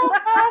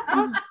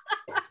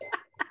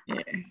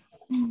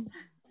is.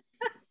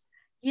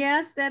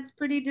 Yes, that's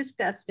pretty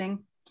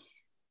disgusting.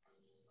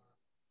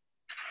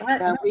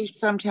 Yeah, we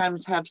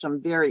sometimes have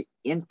some very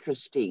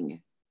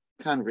interesting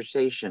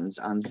conversations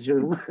on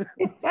Zoom.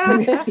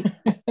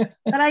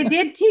 But I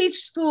did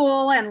teach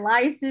school, and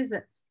lice is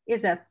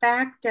a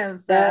fact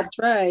of. That's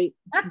right.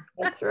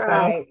 That's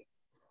right.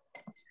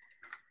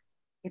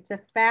 It's a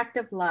fact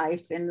of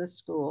life in the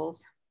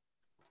schools.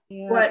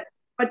 what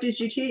did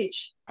you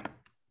teach?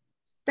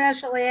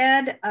 Special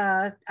ed.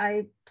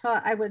 I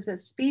was a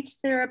speech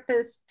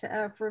therapist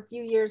for a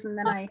few years, and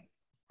then I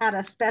had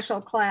a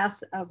special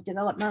class of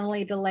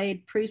developmentally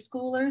delayed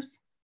preschoolers.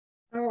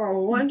 Oh,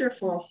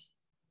 wonderful.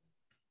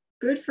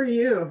 Good for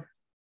you.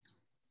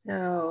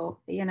 So,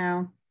 you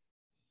know,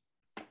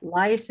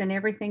 lice and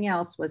everything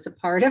else was a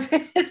part of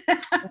it.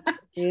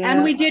 Yeah.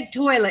 And we did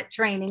toilet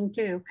training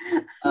too.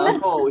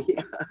 Oh,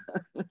 yeah.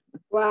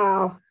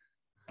 Wow.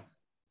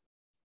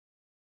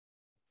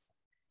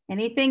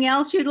 Anything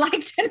else you'd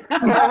like to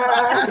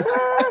know?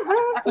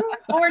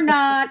 Or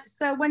not.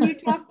 So when you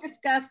talk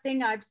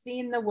disgusting, I've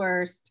seen the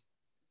worst.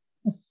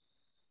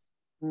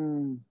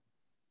 Mm.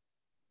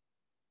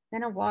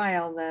 Been a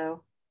while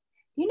though.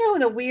 You know,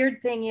 the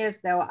weird thing is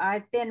though,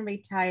 I've been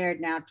retired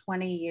now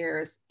 20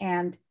 years,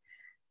 and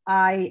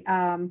I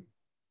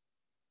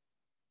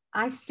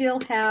still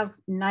have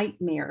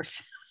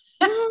nightmares.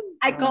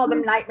 I call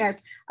them nightmares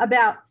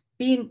about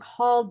being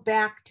called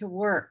back to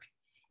work.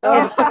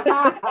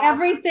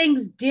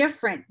 Everything's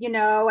different, you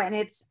know,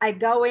 and I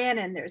go in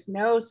and there's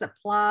no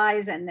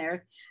supplies, and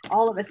there's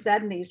all of a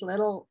sudden these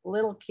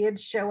little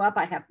kids show up.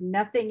 I have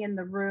nothing in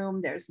the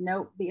room. There's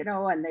no, you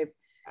know, and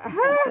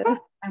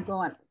I'm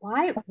going,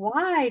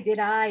 why did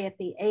I at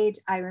the age,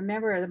 I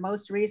remember the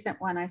most recent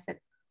one, I said,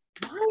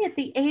 why at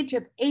the age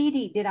of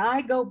 80 did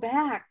I go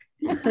back?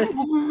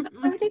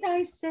 Why did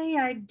I say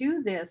I'd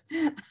do this?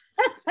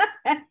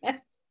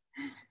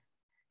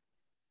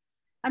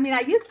 I mean,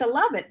 I used to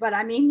love it, but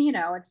I mean, you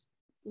know, it's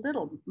a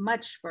little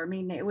much for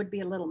me. It would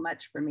be a little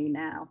much for me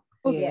now.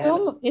 Well,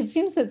 so it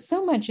seems that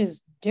so much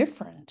is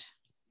different.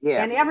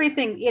 Yeah. And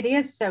everything, it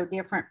is so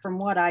different from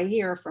what I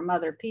hear from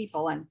other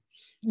people. And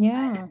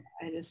yeah,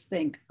 I just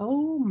think,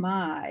 oh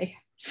my.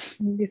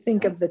 You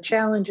think of the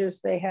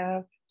challenges they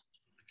have.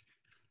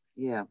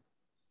 Yeah.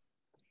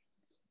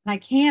 I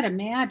can't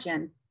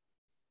imagine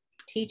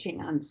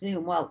teaching on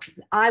Zoom. Well,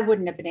 I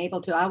wouldn't have been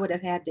able to. I would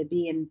have had to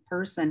be in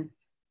person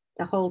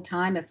the whole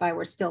time if I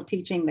were still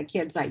teaching the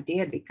kids I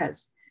did,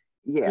 because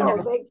Yeah.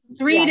 you know,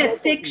 3 to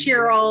 6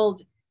 year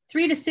old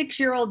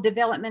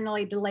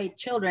developmentally delayed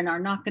children are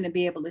not going to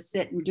be able to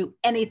sit and do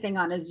anything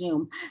on a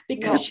Zoom,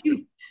 because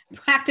you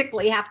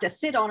practically have to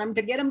sit on them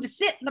to get them to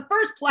sit in the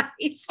first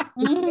place.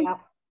 Yeah.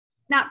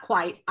 Not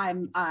quite.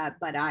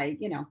 But I,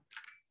 you know.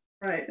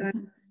 Right. I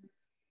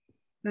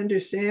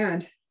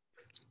understand.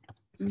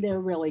 They're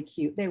really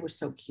cute. They were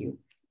so cute,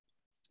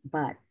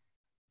 but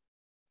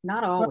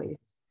not always.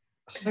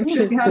 I'm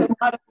sure you have a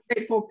lot of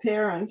grateful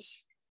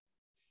parents.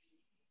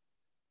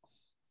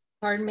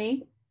 Pardon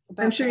me?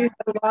 I'm sure you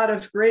have a lot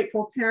of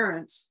grateful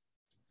parents.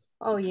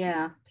 Oh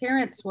yeah,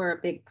 parents were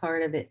a big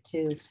part of it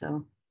too.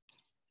 So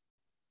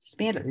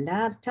spent a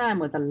lot of time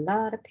with a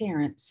lot of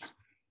parents.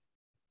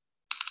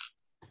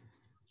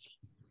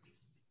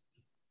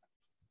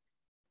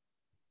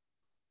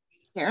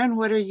 Karen,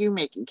 what are you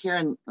making?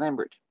 Karen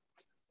Lambert.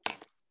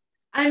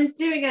 I'm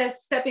doing a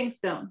stepping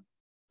stone.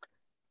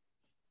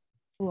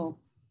 Cool.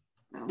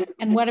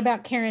 And what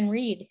about Karen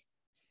Reed?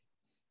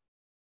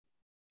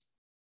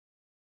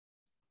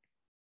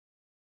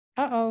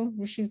 Uh-oh,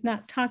 she's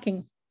not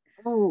talking.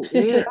 Oh,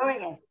 yeah.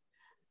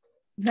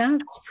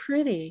 That's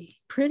pretty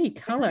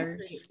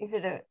colors. Is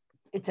it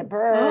it's a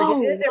bird.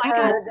 Oh, it is a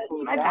bird.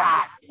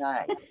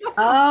 Nice.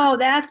 Oh,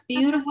 that's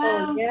beautiful.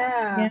 Wow.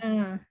 Yeah.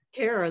 Yeah.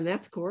 Karen,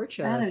 that's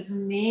gorgeous. That is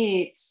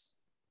neat.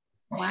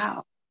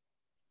 Wow.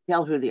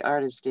 Tell who the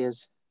artist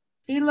is.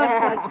 She looks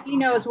like she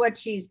knows what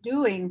she's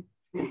doing.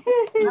 I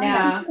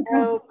Yeah. have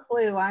no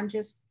clue. I'm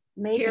just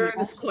Maybe Karen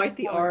is quite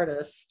the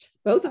artist.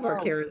 Both of our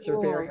Karens are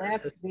very That's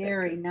artistic.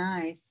 very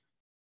nice.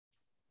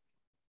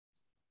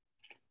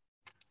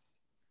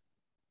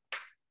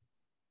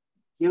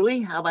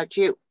 Julie, how about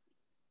you?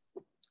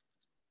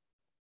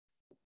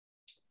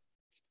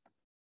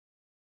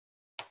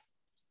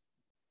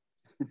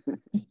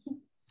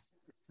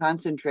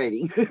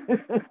 Concentrating.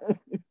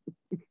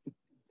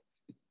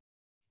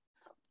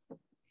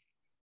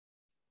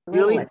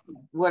 Julie,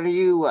 what are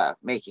you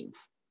making?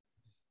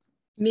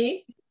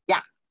 Me?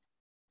 Yeah.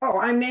 Oh,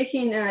 I'm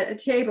making a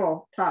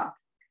tabletop.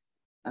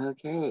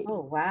 Okay.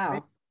 Oh,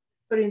 wow.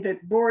 Putting the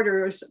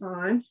borders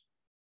on.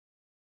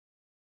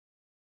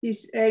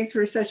 These eggs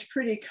were such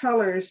pretty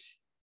colors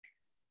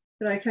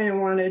that I kind of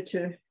wanted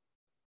to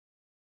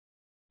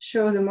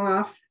show them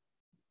off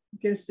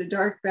against a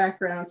dark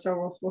background.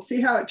 So we'll see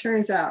how it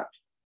turns out.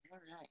 All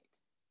right.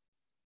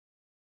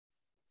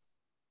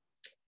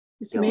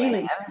 It's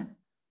amazing.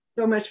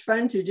 So much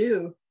fun to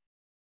do.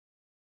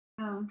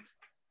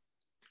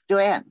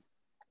 Joanne.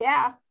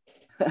 Yeah.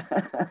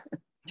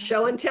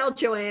 Show and tell,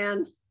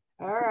 Joanne.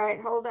 All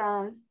right, hold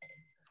on.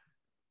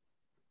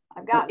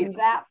 I've gotten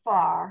that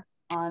far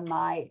on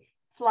my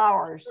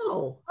flowers.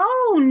 Oh,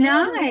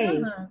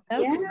 nice.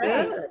 That's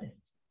good.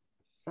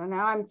 So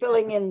now I'm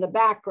filling in the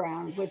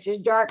background, which is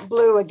dark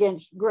blue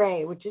against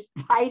gray, which is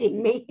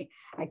biting me.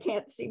 I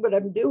can't see what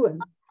I'm doing.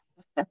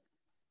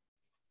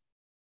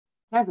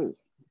 Kathy.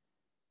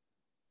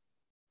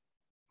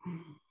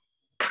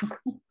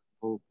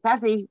 Oh,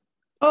 Kathy.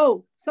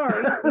 Oh,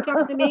 sorry. You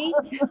talking to me?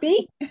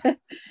 Me?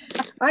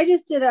 I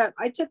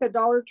took a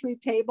Dollar Tree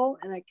table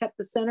and I cut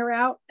the center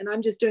out and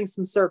I'm just doing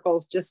some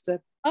circles just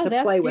to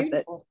play with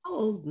it.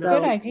 Oh, no.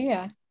 Good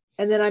idea.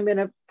 And then I'm going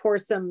to pour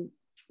some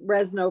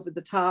resin over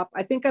the top.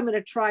 I think I'm going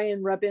to try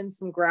and rub in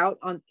some grout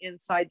on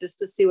inside just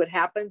to see what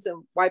happens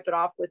and wipe it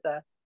off with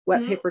a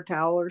wet paper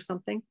towel or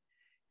something.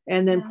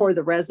 And then pour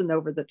the resin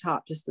over the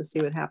top just to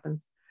see what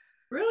happens.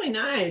 Really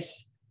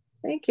nice.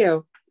 Thank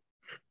you.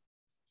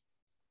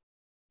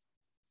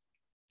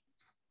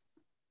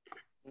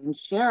 And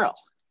Cheryl.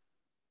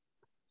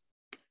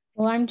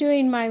 Well, I'm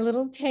doing my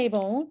little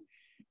table.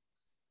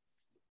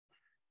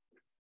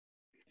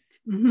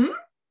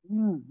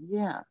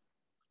 Yeah.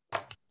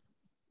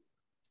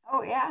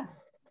 Oh, yeah.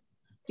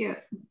 Cute.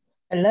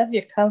 I love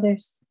your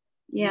colors.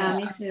 Yeah,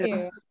 me Thank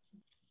too.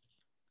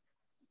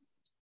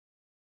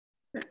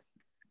 you.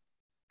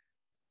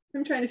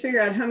 I'm trying to figure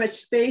out how much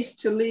space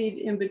to leave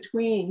in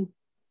between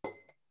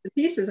the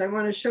pieces. I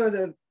want to show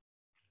the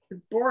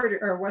border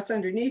or what's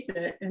underneath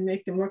it and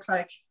make them look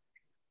like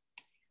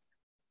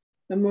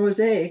a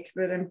mosaic,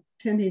 but I'm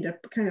tending to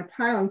kind of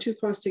pile them too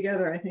close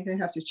together. I think I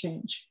have to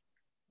change.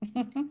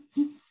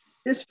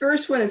 This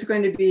first one is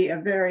going to be a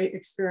very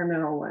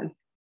experimental one.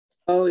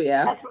 Oh,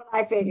 yeah. That's what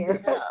I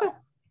figure.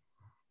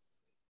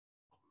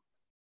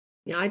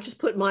 Yeah, I just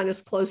put mine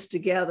as close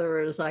together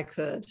as I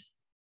could.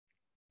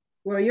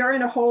 Well, you're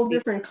in a whole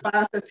different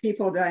class of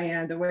people,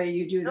 Diane, the way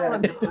you do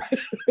that.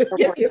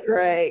 Give me a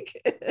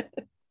break.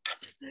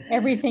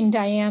 Everything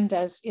Diane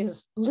does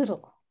is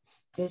little.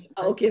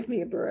 Oh, give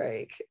me a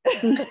break.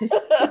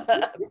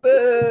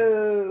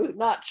 Boo,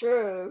 not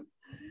true.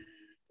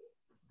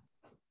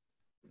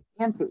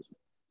 Nancy, do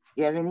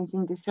you have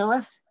anything to show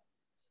us?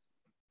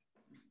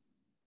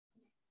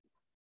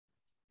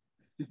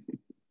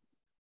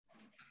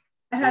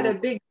 I had a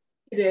big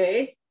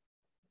day.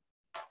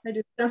 I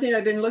did something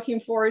I've been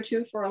looking forward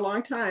to for a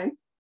long time.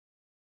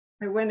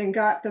 I went and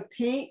got the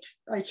paint.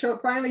 I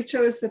finally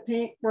chose the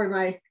paint for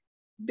my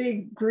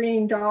big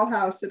green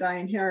dollhouse that I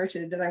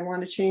inherited that I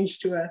want to change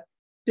to a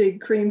big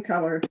cream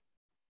color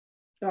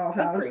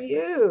dollhouse. Good for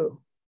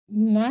you.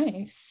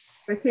 Nice.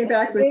 I came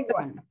back with big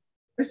one.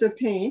 There's a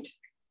paint.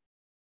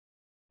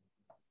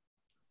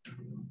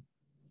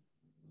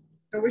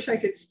 I wish I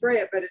could spray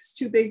it, but it's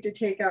too big to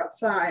take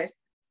outside.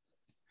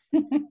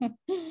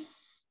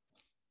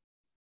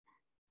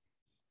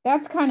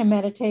 That's kind of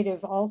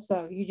meditative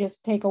also. You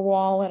just take a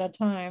wall at a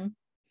time.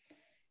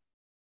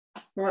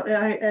 Well,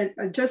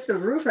 I just the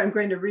roof, I'm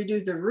going to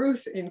redo the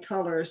roof in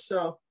colors.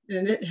 So,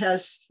 and it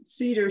has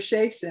cedar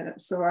shakes in it.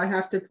 So I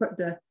have to put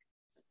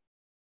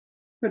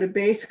a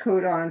base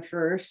coat on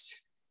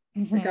first.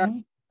 I got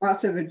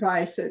lots of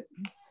advice at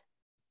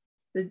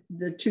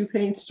the two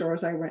paint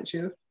stores I went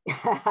to.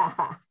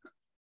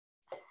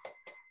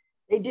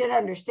 They did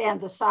understand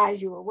the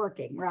size you were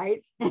working,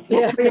 right?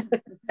 Yeah.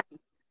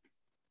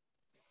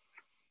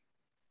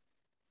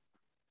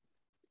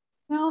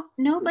 Well,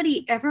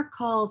 nobody ever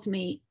calls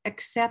me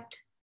except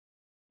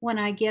when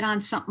I get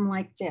on something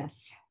like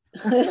this.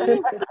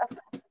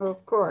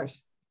 Of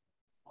course.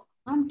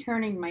 I'm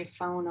turning my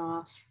phone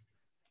off.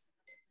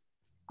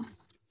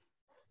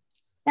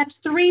 That's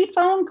 3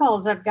 phone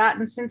calls I've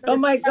gotten since Oh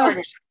this my started.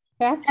 gosh.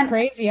 That's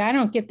crazy. I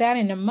don't get that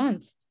in a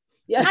month.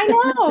 Yeah. I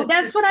know,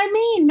 that's what I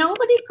mean.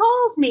 Nobody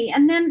calls me.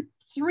 And then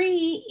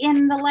 3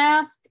 in the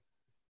last,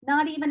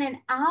 not even an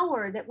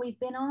hour that we've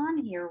been on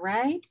here,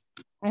 right?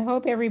 I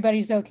hope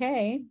everybody's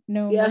okay.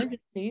 No Yeah.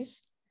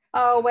 emergencies.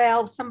 Oh,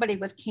 well, somebody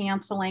was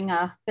canceling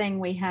a thing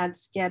we had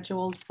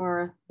scheduled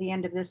for the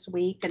end of this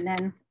week. And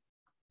then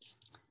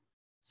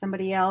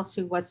somebody else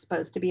who was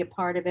supposed to be a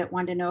part of it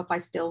wanted to know if I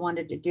still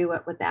wanted to do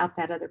it without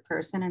that other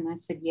person. And I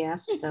said,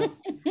 yes. So,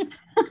 so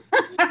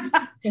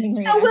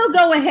we'll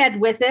go ahead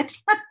with it.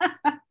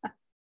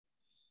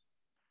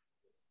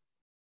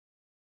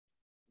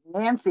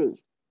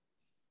 Nancy.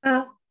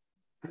 Is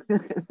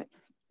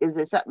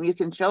there something you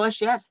can show us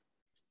yet?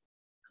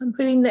 I'm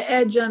putting the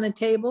edge on a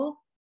table.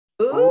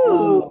 Ooh,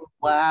 oh,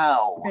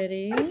 wow.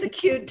 Pretty. That's a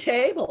cute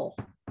table.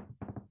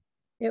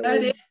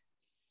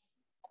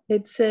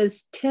 It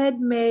says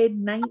Ted made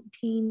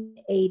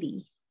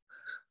 1980.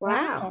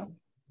 Wow.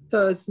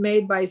 So it's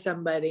made by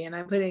somebody, and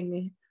I'm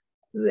putting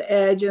the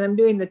edge, and I'm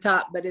doing the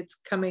top, but it's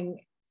coming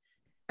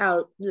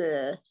out.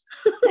 You're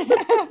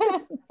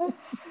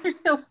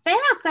so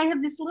fast. I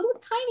have this little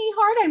tiny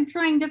heart I'm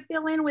trying to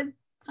fill in with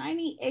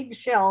tiny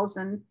eggshells,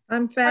 and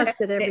I'm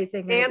fast at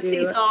everything I do.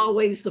 Nancy's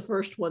always the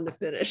first one to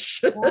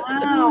finish.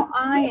 wow,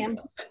 I am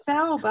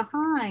so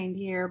behind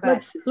here.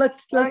 But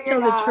let's tell the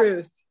not.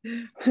 truth.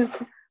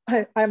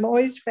 I'm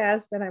always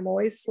fast and I'm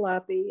always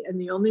sloppy, and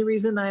the only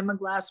reason I'm a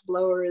glass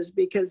blower is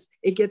because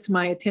it gets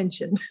my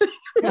attention.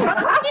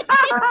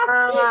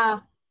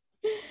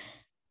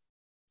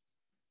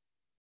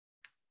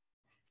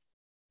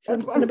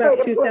 Something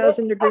about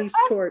 2,000 degrees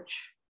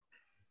torch.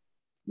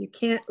 You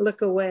can't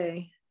look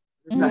away.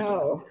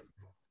 No.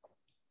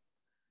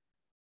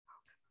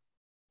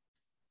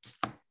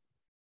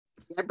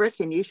 Deborah,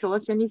 can you show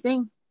us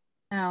anything?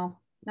 no,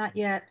 not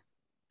yet.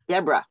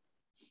 Deborah.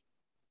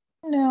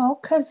 No,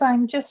 because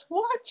I'm just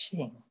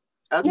watching.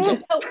 Okay.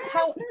 So,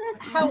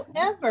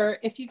 however,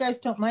 if you guys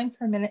don't mind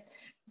for a minute,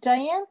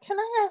 Diane, can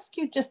I ask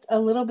you just a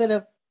little bit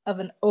of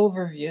an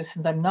overview,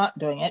 since I'm not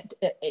doing it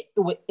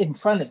in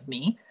front of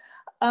me?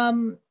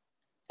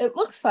 It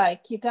looks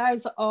like you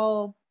guys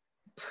all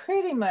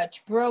pretty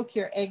much broke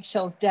your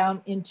eggshells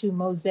down into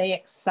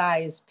mosaic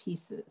size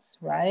pieces,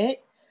 right?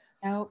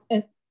 No.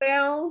 And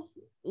Well,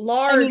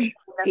 large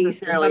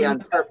pieces. Necessarily on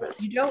purpose.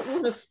 You don't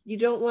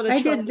want to.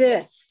 I did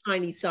this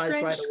tiny size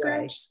scrunch, right away.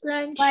 scrunch,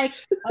 scrunch. Like,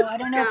 oh, I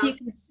don't know if you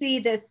can see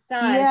this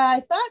size. yeah, I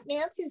thought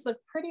Nancy's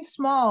looked pretty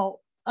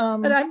small.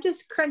 But I'm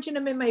just crunching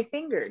them in my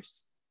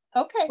fingers.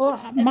 Okay. Well,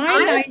 And mine,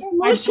 I'm I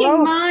smushing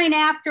broke. mine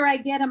after I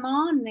get them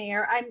on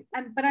there.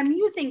 But I'm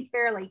using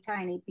fairly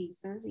tiny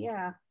pieces.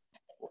 Yeah.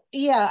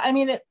 Yeah, I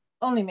mean, it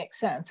only makes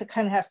sense. It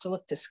kind of has to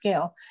look to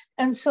scale.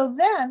 And so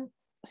then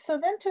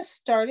to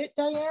start it,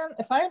 Diane,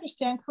 if I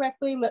understand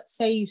correctly, let's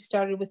say you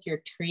started with your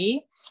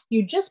tree,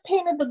 you just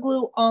painted the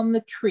glue on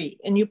the tree,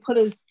 and you put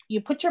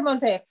your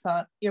mosaic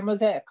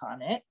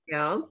on it.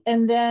 Yeah.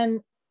 And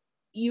then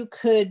you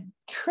could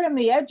trim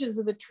the edges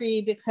of the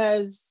tree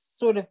because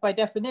sort of by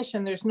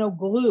definition, there's no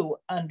glue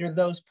under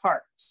those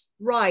parts.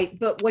 Right,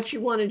 but what you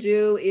want to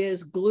do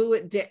is glue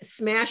it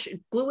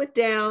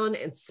down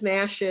and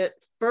smash it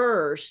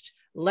first,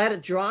 let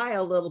it dry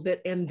a little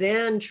bit, and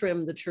then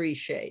trim the tree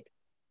shape.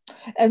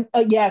 And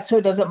yeah, so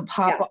it doesn't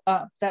pop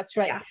up. That's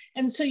right. Yeah.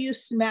 And so you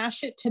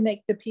smash it to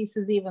make the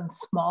pieces even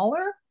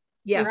smaller?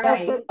 Yes.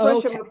 Right. Right.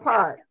 Push Okay. them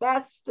apart.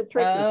 That's the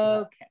tricky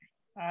part. Okay,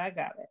 I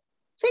got it.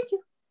 Thank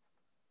you.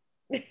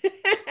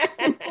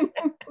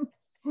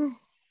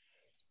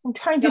 I'm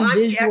trying to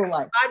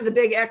visualize. I'm the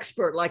big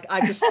expert. Like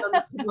I just done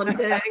this one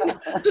thing.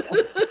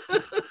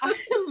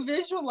 I'm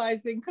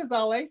visualizing because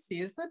all I see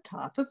is the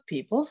top of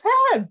people's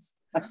heads.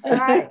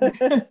 Right.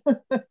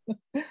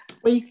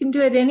 Well, you can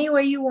do it any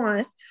way you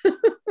want.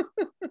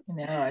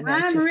 No,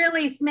 I'm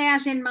really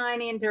smashing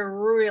mine into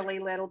really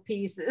little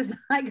pieces.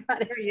 I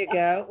got it. There you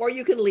go. Or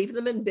you can leave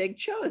them in big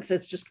chunks.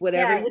 It's just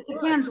whatever. Yeah, it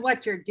depends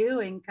what you're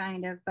doing,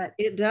 kind of, but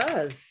It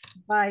does.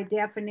 by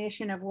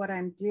definition of what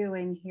I'm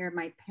doing here,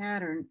 my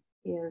pattern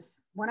is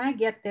when I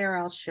get there,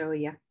 I'll show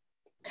you.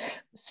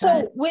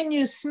 So when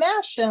you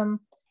smash them,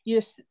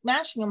 you're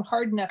smashing them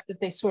hard enough that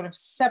they sort of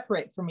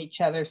separate from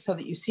each other so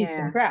that you see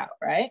some grout,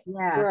 right?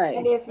 Yeah. Right.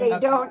 And if they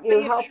Okay. don't,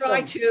 you help Try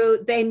them.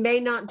 to. They may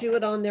not do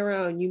it on their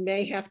own. You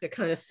may have to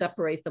kind of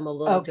separate them a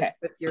little bit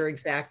with your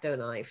X-Acto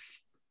knife.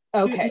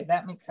 Okay,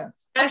 that makes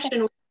sense.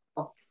 Fashion.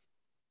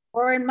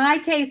 Or in my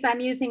case, I'm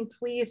using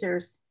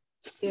tweezers.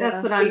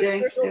 That's what I'm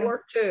doing Tweezers will too.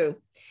 work too.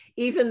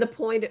 Even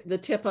the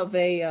tip of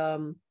a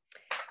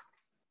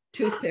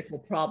toothpick will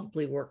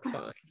probably work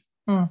fine.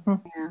 Mm-hmm.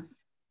 Yeah.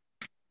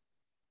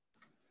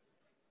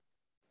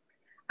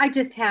 I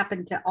just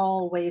happen to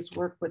always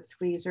work with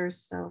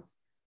tweezers, so.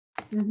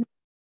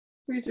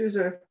 Tweezers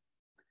are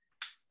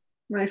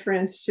my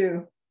friends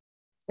too.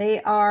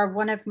 They are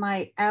one of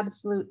my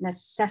absolute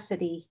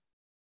necessity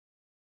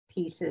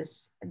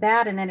pieces.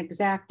 That and an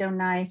X-Acto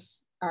knife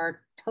are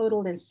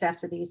total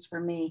necessities for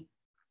me.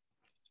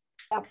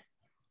 Yep.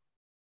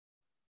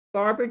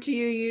 Barbara, do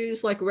you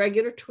use like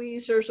regular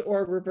tweezers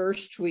or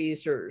reverse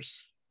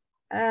tweezers?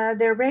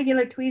 They're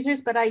regular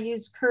tweezers, but I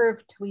use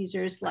curved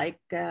tweezers like,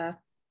 can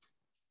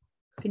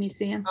you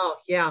see them? Oh,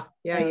 yeah.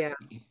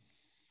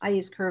 I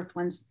use curved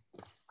ones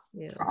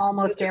Yeah. for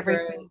almost Those are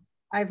everything. great.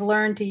 I've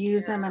learned to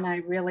use them and I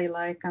really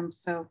like them.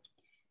 So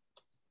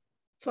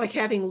It's like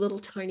having little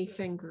tiny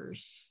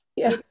fingers.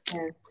 Yeah.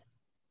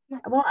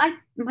 Well,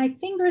 my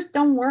fingers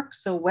don't work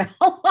so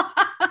well.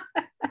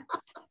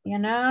 You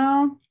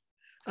know?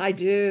 I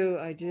do.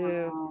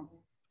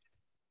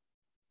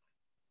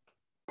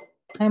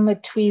 I'm a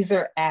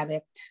tweezer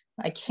addict.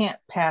 I can't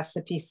pass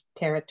a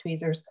pair of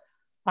tweezers.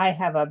 I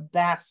have a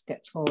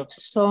basket full of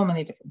so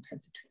many different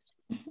kinds of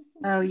tweezers.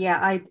 Oh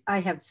yeah, I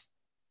have,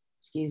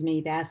 excuse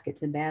me,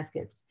 baskets and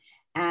baskets.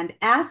 And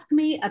ask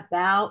me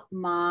about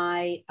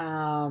my,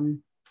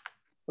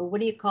 what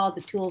do you call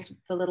the tools,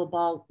 the little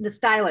ball, the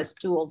stylus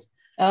tools.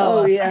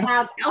 Oh yeah. I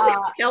have,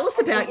 tell us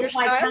about your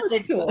stylus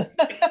tool.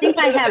 I think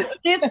I have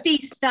 50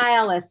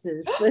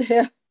 styluses.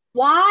 Yeah.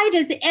 Why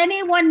does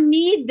anyone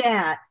need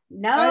that?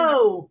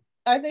 No.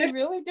 Are they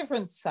really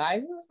different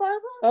sizes, Barbara?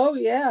 Oh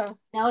yeah.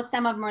 No,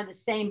 some of them are the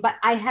same, but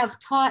I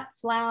have taught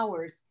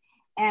flowers.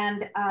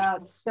 And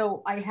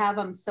so I have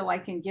them so I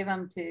can give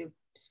them to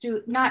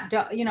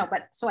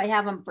but so I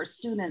have them for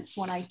students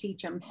when I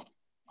teach them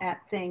at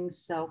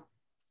things. So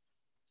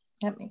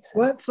that makes sense.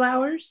 What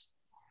flowers?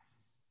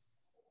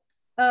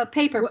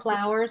 Paper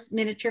flowers,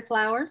 miniature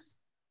flowers.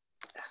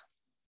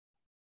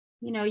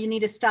 You know, you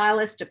need a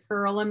stylus to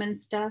curl them and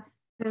stuff.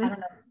 I don't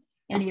know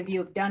if any of you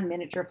have done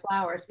miniature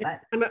flowers,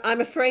 but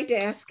I'm afraid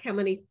to ask how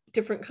many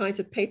different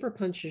kinds of paper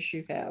punches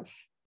you have.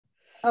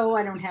 Oh,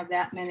 I don't have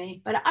that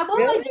many, but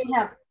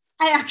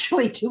I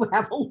actually do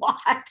have a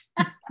lot.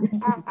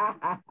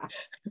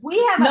 We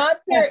have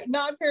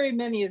not very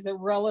many is a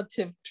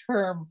relative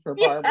term for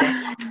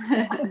Barbara.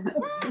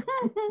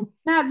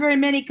 Not very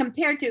many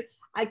compared to,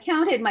 I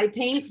counted my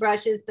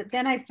paintbrushes, but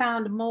then I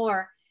found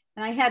more,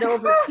 and I had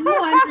over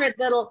 200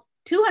 little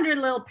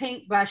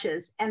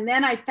paintbrushes, and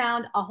then I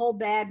found a whole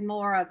bag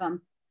more of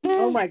them.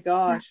 Oh my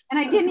gosh. And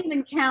I didn't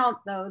even count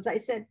those. I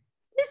said,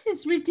 this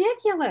is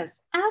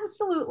ridiculous,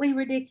 absolutely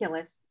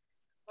ridiculous.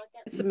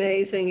 It's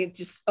amazing. It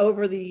just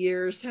over the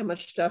years how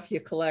much stuff you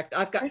collect.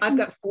 I've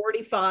got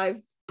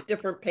 45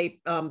 different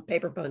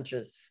paper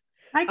punches.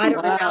 I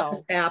don't know how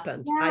this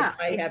happened. Yeah,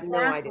 I have no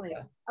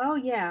idea. Oh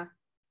yeah,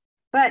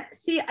 but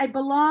see,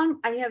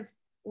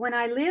 when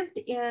I lived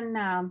in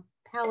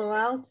Palo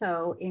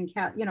Alto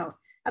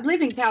I've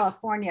lived in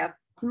California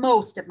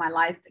most of my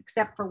life,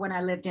 except for when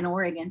I lived in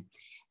Oregon.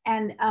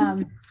 And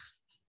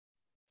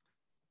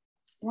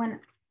when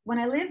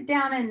I lived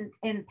down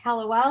in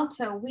Palo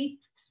Alto, we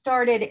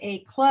started a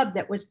club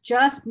that was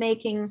just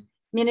making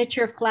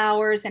miniature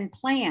flowers and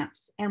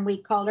plants, and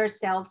we called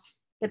ourselves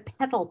the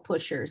Petal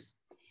Pushers.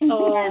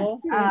 Oh.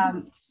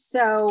 And,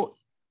 so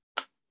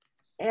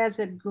as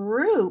a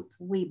group,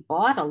 we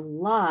bought a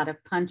lot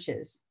of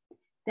punches.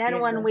 Then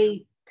when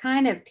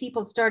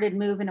people started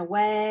moving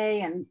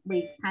away and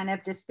we kind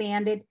of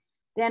disbanded,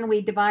 then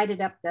we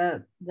divided up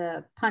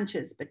the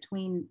punches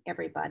between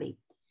everybody.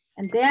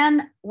 And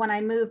then when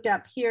I moved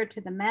up here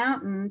to the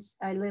mountains,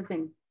 I live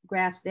in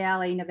Grass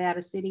Valley,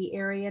 Nevada City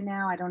area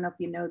now. I don't know if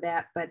you know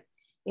that, but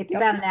it's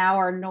about an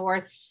hour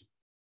a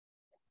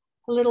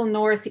little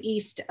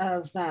northeast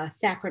of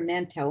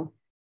Sacramento,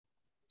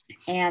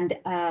 and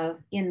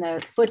in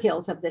the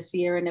foothills of the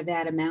Sierra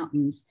Nevada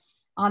mountains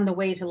on the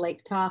way to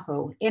Lake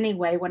Tahoe.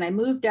 Anyway, when I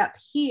moved up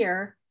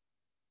here,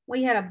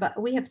 we have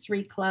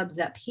 3 clubs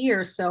up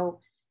here. So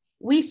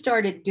we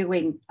started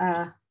doing,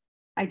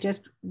 I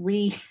just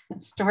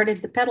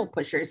restarted the Petal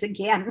Pushers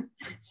again.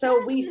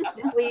 So we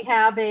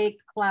have a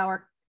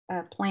flower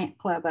plant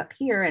club up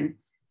here, and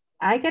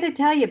I got to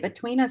tell you,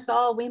 between us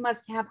all, we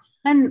have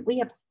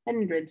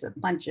hundreds of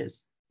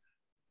punches.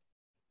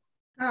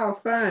 Oh,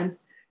 fun.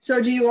 So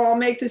do you all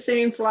make the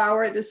same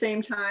flower at the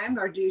same time,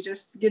 or do you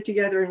just get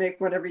together and make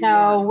whatever you want?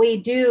 No, we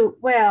do.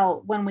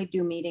 Well, when we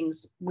do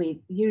meetings,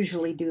 we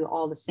usually do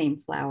all the same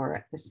flower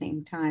at the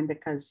same time,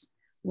 because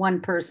one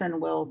person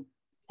will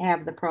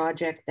have the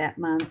project that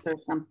month or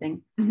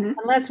something,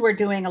 unless we're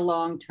doing a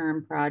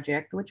long-term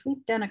project, which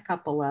we've done a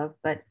couple of,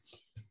 but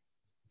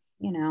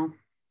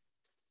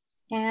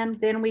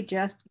and then we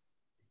just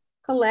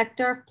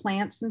collect our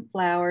plants and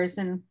flowers,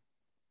 and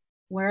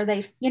where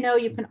they, you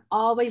can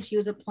always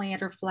use a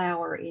plant or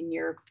flower in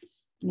your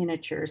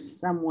miniatures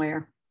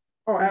somewhere.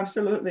 Oh,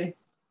 absolutely.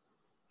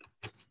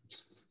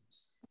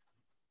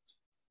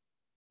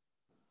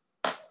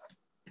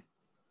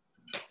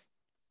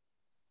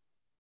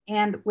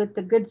 And with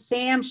the Good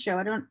Sam show,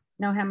 I don't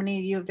know how many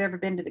of you have ever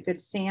been to the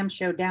Good Sam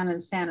show down in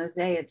San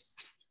Jose. It's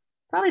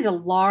probably the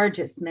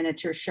largest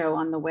miniature show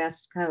on the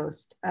West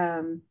Coast.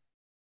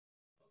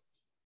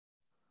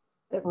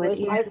 It was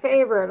my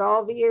favorite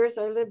all the years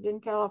I lived in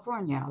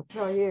California, I'll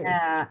tell you.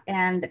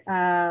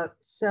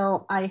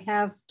 So I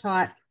have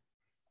taught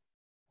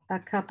a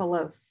couple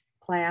of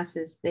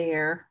classes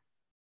there,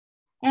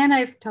 and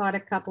I've taught a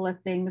couple of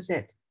things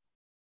at,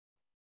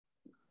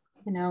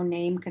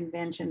 name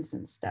conventions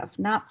and stuff.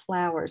 Not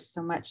flowers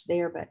so much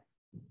there, but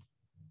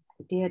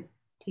I did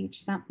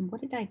teach something.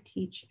 What did I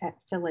teach at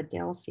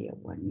Philadelphia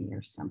one year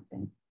or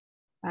something?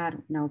 I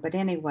don't know, but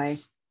anyway.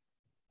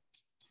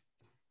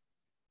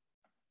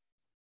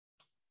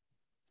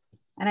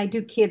 And I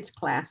do kids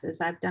classes.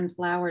 I've done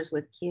flowers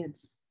with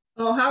kids.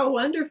 Oh, how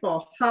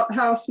wonderful.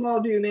 How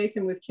small do you make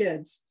them with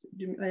kids?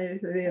 Are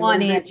they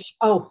 1 inch.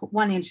 Oh,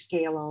 1 inch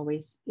scale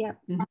always. Yep.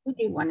 We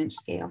do 1 inch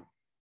scale.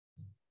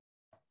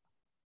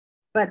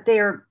 But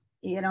they're,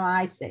 you know,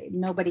 I say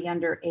nobody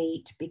under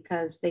 8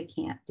 because they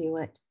can't do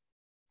it.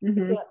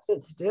 Mm-hmm. Can't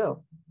sit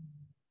still.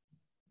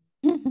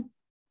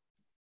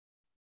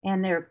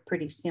 And they're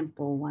pretty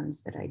simple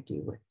ones that I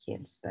do with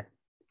kids. But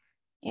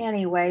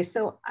anyway,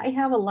 so I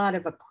have a lot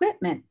of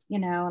equipment, you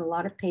know, a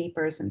lot of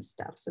papers and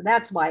stuff. So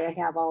that's why I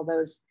have all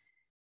those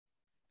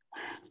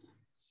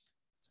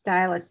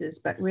styluses.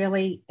 But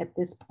really, at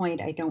this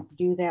point, I don't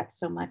do that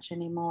so much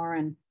anymore.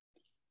 And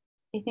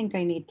I think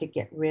I need to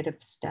get rid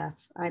of stuff.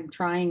 I'm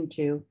trying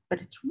to,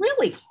 but it's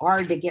really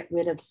hard to get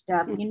rid of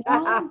stuff, you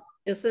know?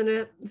 Isn't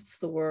it? It's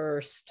the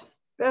worst.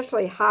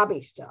 Especially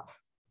hobby stuff.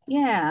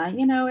 Yeah,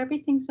 you know,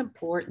 everything's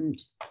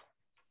important.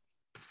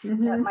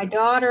 Mm-hmm. But my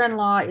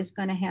daughter-in-law is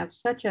going to have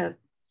such a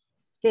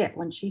fit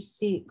when she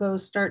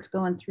starts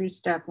going through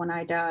stuff when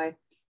I die.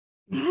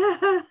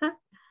 I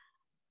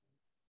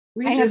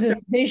have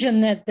this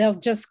vision that they'll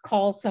just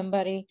call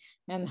somebody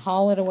and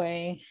haul it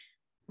away.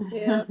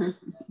 Yeah.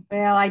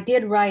 Well, I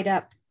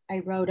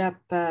wrote up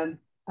a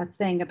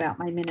thing about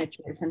my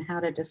miniatures and how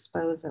to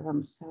dispose of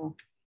them. So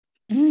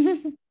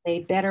they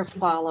better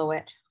follow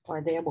it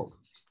or they will.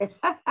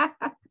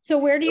 So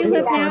where do you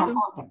live now?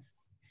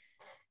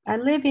 I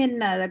live in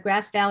the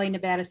Grass Valley,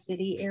 Nevada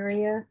City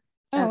area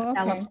of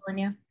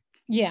California.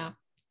 Yeah.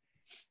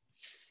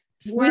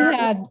 We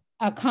had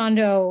a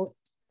condo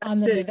on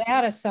the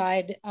Nevada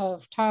side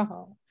of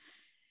Tahoe.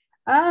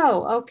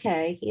 Oh,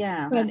 okay.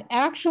 Yeah. But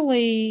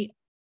actually,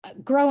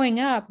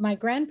 growing up, my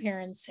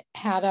grandparents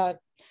had a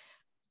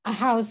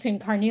house in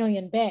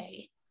Carnelian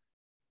Bay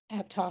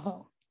at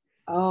Tahoe.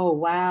 Oh,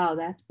 wow.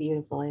 That's a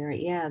beautiful area.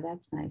 Yeah,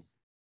 that's nice.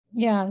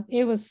 Yeah,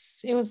 it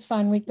was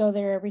fun. We'd go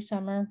there every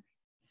summer.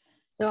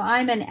 So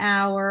I'm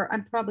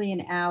probably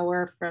an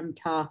hour from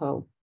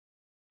Tahoe.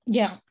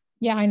 Yeah.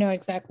 Yeah, I know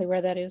exactly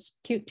where that is.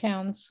 Cute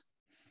towns.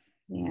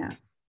 Yeah.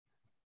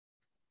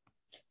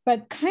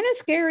 But kind of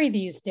scary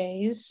these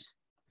days.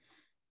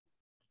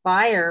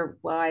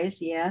 Fire-wise,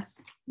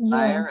 yes.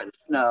 Fire and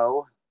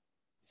snow.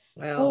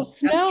 Well,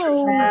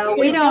 snow.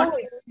 We don't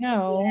always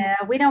snow. Yeah,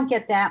 we don't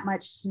get that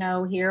much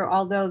snow here,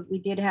 although we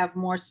did have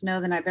more snow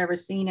than I've ever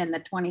seen in the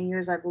 20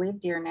 years I've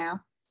lived here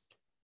now,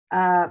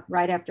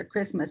 right after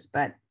Christmas,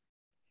 but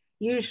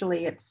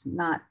usually it's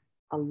not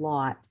a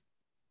lot.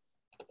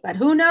 But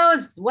who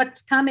knows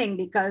what's coming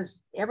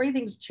because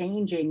everything's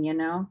changing, you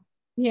know?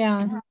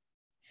 Yeah.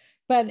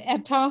 But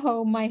at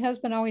Tahoe, my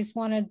husband always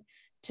wanted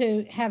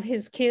to have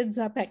his kids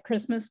up at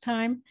Christmas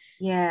time.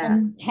 Yeah.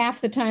 And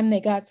half the time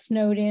they got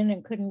snowed in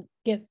and couldn't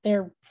get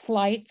their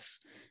flights.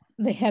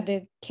 They had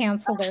to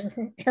cancel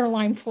their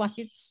airline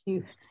flights.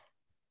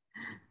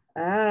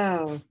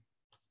 Oh.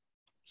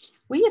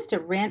 We used to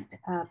rent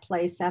a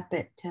place up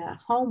at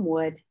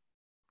Homewood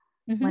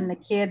when the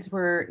kids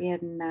were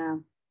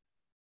in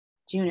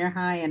junior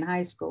high and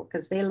high school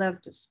because they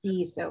loved to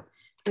ski. So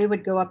we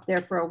would go up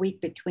there for a week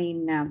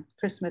between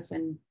Christmas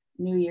and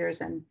New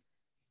Year's and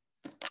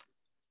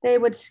they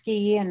would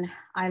ski and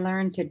I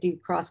learned to do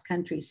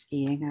cross-country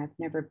skiing. I've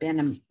never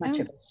been much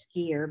of a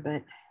skier,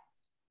 but.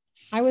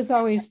 I was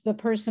always the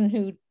person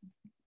who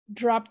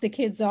dropped the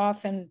kids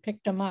off and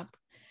picked them up.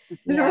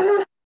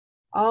 Yeah.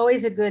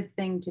 Always a good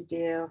thing to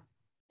do.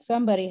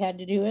 Somebody had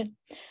to do it.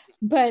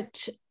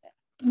 But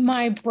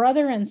my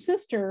brother and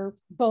sister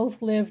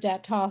both lived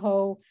at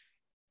Tahoe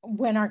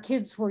when our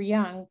kids were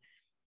young.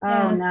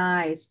 Oh,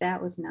 nice.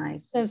 That was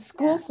nice. The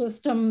school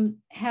system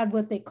had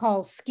what they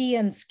call ski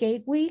and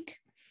skate week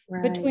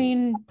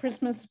between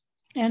Christmas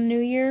and New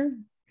Year.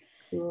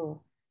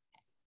 Cool.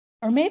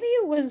 Or maybe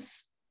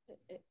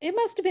it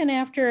must have been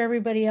after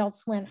everybody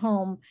else went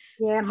home.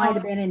 Yeah, it might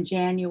have been in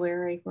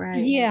January,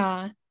 right?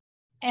 Yeah.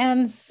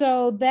 And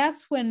so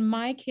that's when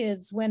my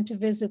kids went to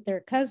visit their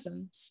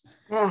cousins.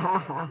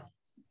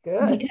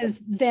 Good. Because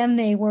then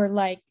they were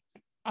like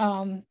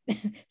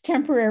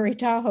temporary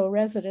Tahoe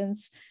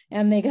residents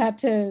and they got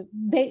to,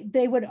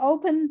 they would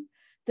open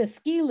the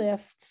ski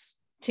lifts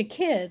to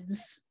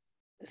kids.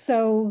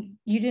 So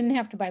you didn't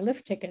have to buy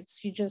lift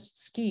tickets, you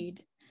just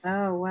skied.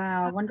 Oh,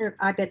 wow.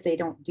 I bet they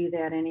don't do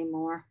that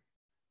anymore.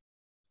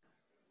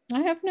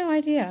 I have no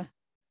idea.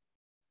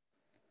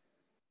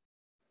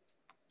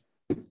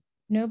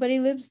 Nobody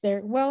lives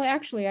there. Well,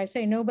 actually, I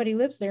say nobody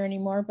lives there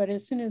anymore, but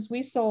as soon as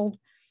we sold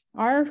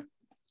our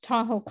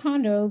Tahoe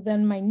condo,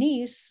 then my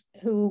niece,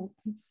 who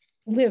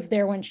lived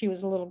there when she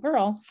was a little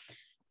girl,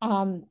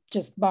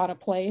 just bought a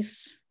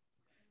place.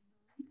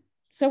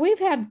 So we've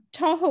had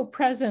Tahoe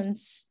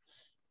presence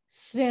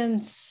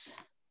since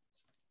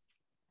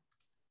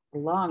a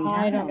long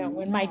time. I don't know,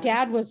 when my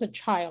dad was a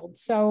child.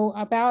 So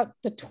about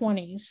the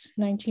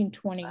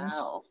 1920s.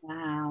 Wow.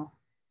 Wow.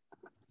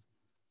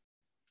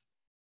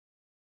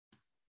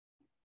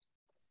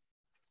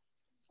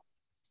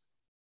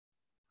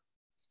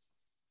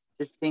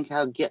 Just think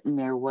how getting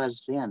there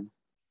was then.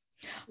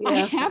 Yeah. I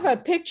have a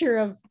picture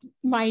of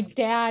my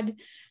dad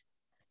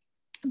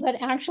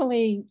but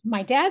actually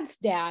my dad's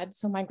dad,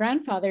 so my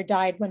grandfather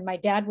died when my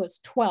dad was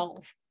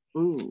 12.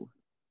 Ooh.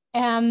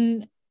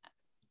 And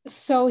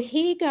so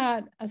he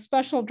got a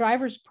special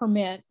driver's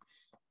permit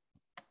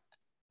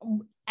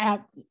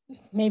at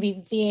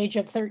maybe the age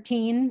of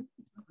 13,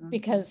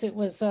 because it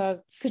was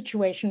a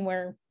situation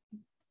where,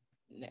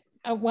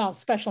 well,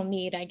 special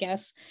need, I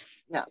guess.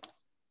 Yeah.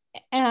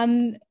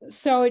 And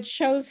so it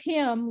shows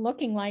him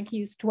looking like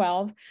he's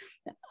 12,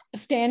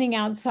 standing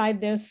outside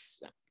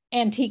this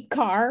antique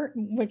car,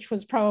 which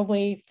was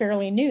probably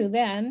fairly new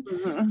then,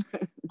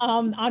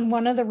 on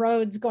one of the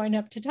roads going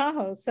up to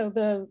Tahoe. So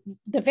the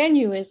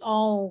venue is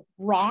all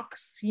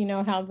rocks, you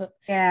know how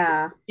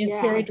it's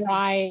very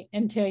dry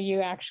until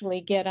you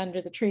actually get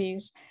under the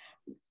trees.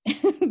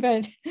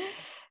 But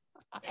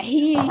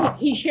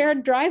he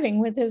shared driving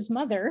with his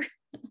mother.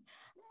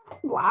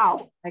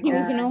 Wow. He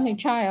was an only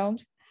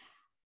child.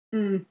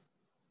 Mm.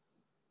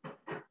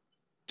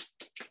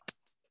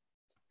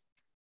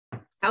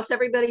 How's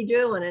everybody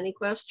doing? Any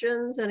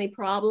questions? Any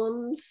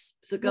problems?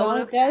 Is it going?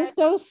 Well, it does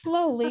go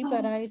slowly,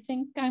 but I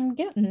think I'm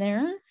getting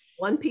there.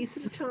 One piece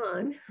at a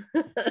time.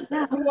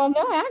 Well,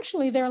 no,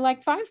 actually, they're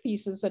like 5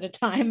 pieces at a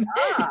time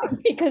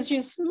because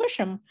you smush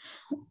them.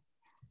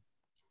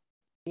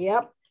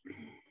 Yep.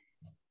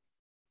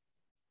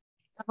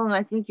 Evelyn,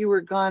 I think you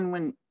were gone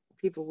when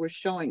people were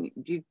showing.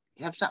 Do you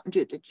have something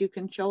that you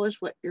can show us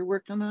what you're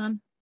working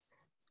on?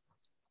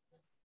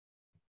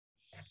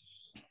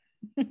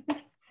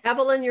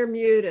 Evelyn, you're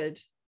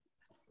muted.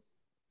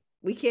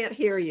 We can't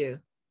hear you.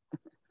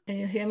 Can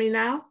you hear me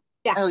now?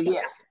 Yeah. Oh,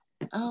 yes.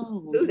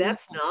 Oh, ooh,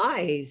 that's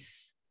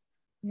nice.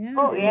 Yeah.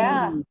 Oh,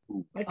 yeah.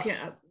 I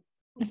can't.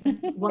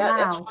 Wow. Yeah,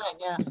 that's fine.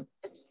 Yeah,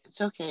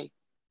 it's okay.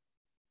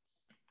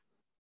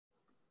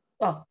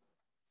 Oh,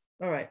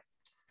 all right.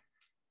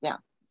 Yeah.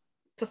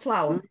 It's a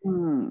flower.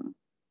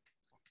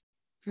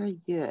 Very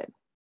good.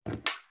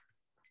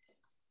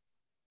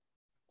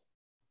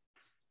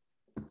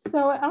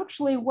 So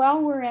actually,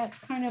 while we're at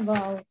kind of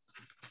a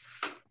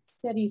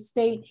steady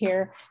state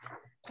here,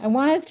 I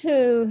wanted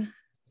to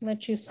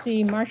let you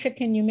see. Marcia,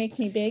 can you make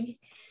me big?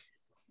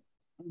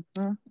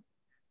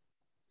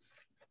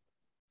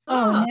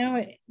 Oh,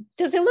 now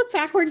does it look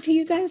backward to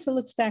you guys? It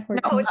looks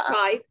backward. No, it's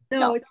right.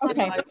 No, it's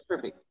okay. It's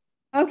perfect.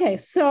 Okay,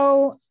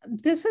 so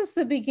this is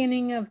the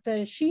beginning of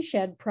the She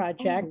Shed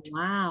project. Oh,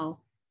 wow.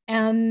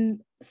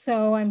 And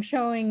so I'm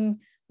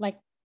showing like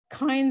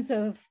kinds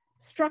of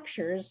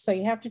structures. So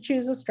you have to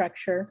choose a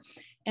structure,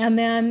 and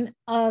then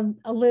a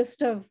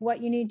list of what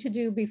you need to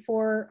do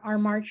before our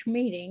March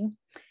meeting,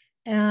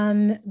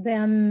 and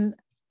then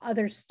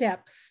other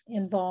steps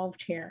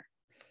involved here.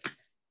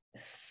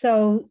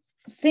 So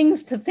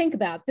things to think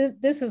about.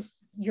 This is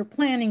your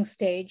planning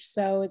stage.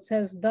 So it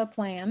says the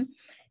plan,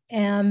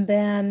 and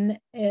then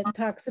it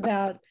talks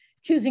about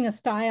choosing a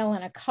style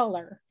and a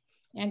color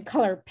and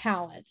color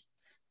palette.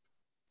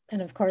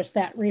 And of course,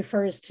 that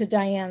refers to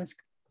Diane's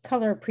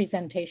color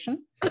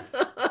presentation.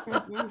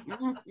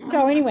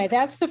 So anyway,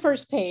 that's the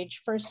first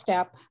page, first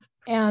step.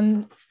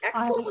 And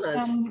excellent.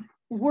 I'm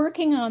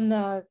working on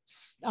the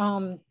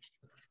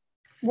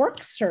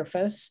work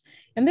surface.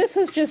 And this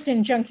is just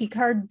in junky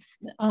card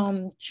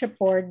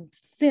chipboard,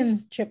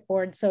 thin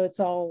chipboard, so it's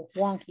all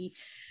wonky.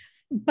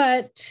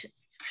 But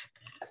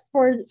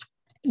for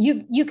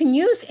you can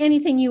use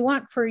anything you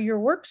want for your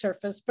work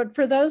surface, but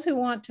for those who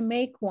want to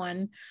make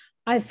one,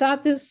 I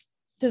thought this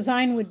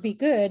design would be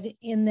good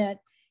in that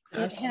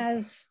it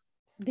has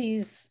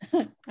these,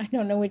 I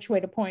don't know which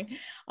way to point,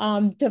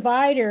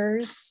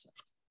 dividers,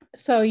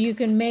 so you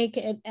can make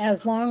it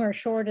as long or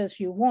short as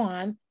you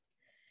want.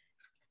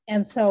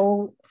 And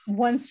so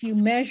once you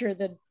measure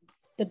the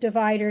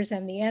dividers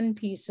and the end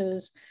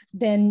pieces,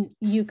 then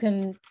you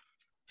can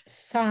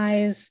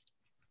size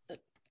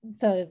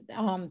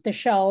the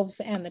shelves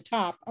and the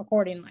top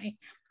accordingly.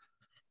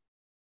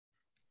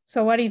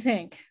 So what do you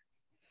think?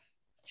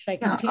 Should I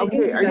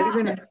continue?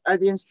 Okay, are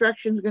the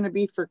instructions gonna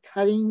be for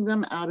cutting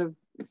them out of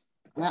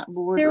that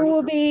board? There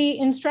will be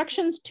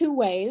instructions 2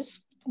 ways.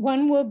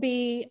 One will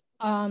be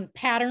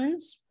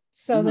patterns,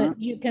 so that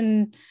you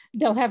can,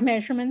 they'll have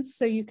measurements,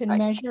 so you can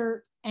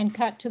measure and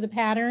cut to the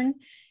pattern.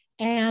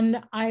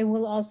 And I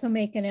will also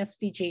make an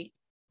SVG.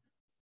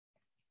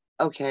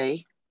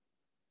 Okay.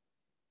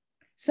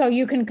 So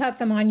you can cut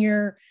them on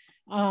your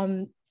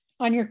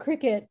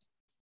Cricut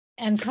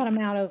and cut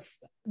them out of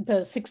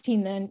the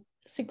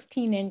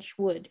 16-inch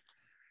wood.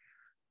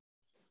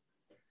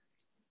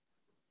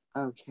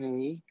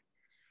 Okay.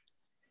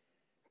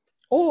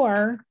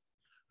 Or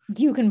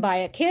you can buy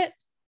a kit,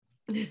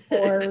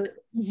 or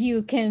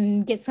you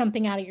can get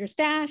something out of your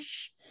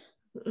stash.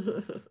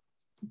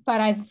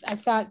 But I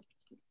thought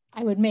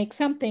I would make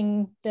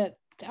something that,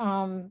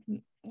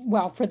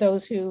 well, for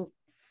those who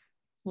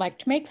like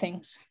to make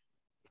things.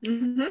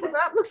 Well,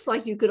 that looks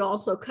like you could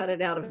also cut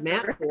it out of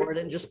mat board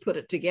and just put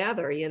it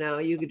together. You know,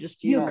 you could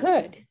just use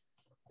an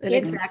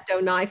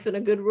X-Acto knife and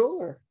a good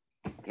ruler.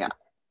 Yeah.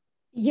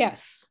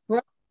 Yes.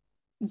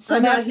 So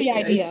that's the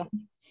idea.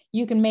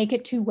 You can make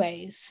it 2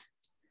 ways.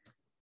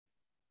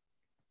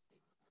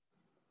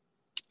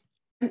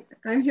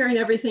 I'm hearing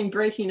everything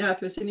breaking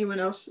up. Is anyone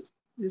else?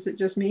 Is it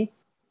just me?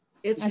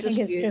 I think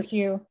it's just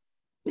you.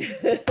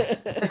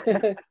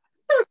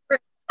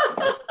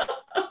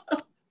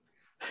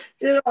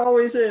 It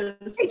always is.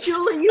 Hey,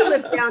 Julie, you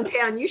live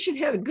downtown. You should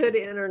have good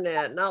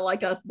internet, not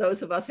like us,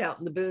 those of us out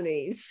in the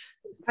boonies.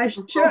 I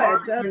should.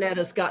 Our internet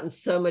has gotten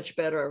so much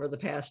better over the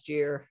past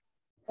year.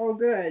 Oh,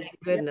 good.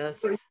 Thank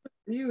goodness. Yeah.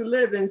 You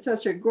live in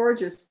such a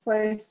gorgeous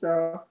place,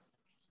 so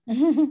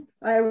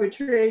I would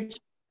trade you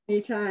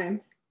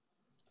anytime.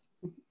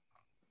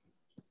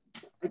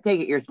 I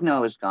take it your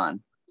snow is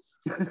gone.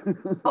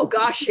 Oh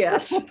gosh,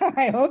 yes.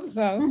 I hope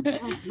so.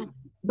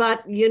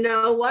 But you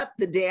know what?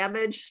 The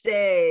damage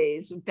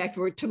stays. In fact,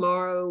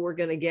 tomorrow we're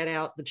going to get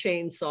out the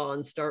chainsaw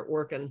and start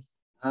working.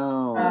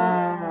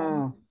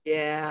 Oh.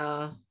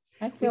 Yeah.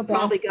 I feel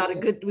bad.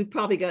 We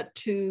probably got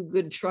 2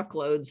 good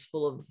truckloads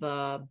full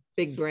of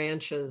big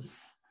branches.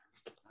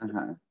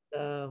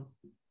 Uh-huh.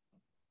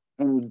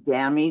 Any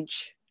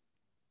damage?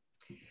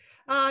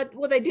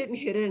 Well, they didn't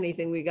hit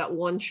anything. We got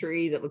 1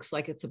 tree that looks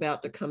like it's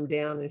about to come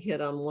down and hit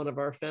on one of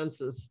our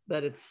fences,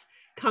 but it's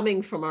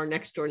coming from our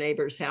next door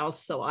neighbor's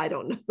house. So I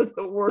don't know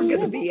that we're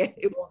going to be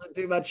able to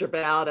do much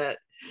about it.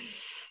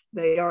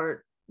 They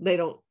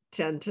don't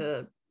tend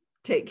to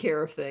take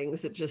care of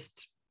things. It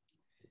just,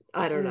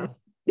 I don't know.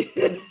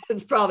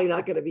 It's probably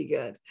not going to be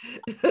good.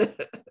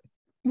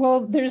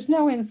 Well, there's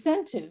no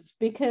incentive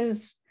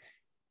because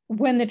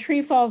when the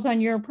tree falls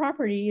on your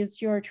property,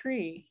 it's your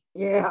tree.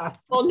 Yeah.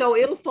 Well, no,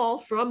 it'll fall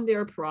from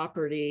their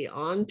property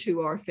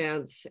onto our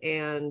fence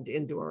and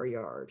into our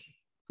yard.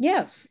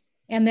 Yes.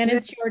 And then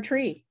it's your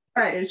tree.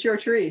 Right. It's your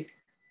tree.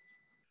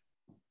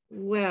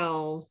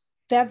 Well,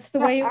 that's the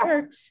way it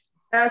works.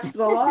 That's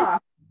the law.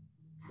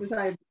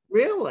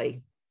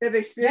 Really? Have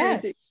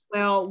experienced it.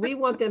 Well, we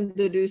want them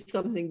to do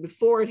something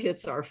before it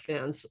hits our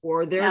fence,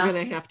 or they're going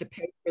to have to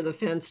pay for the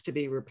fence to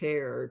be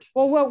repaired.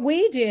 Well, what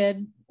we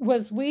did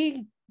was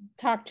we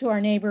talked to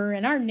our neighbor,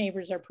 and our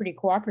neighbors are pretty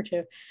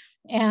cooperative.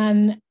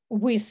 And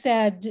we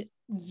said,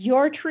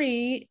 your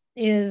tree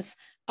is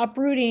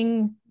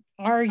uprooting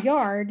our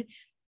yard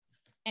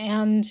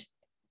and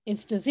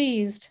it's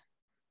diseased.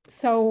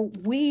 So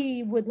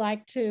we would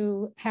like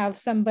to have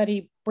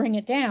somebody bring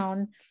it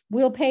down.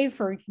 We'll pay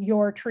for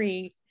your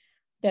tree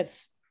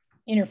that's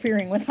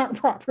interfering with our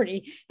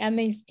property. And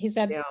he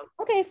said,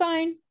 okay,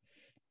 fine.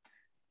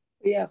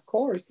 Yeah, of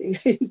course.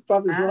 He's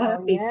probably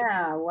happy.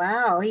 Yeah,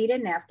 wow. He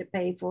didn't have to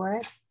pay for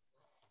it.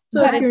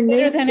 So but if it's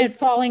better than it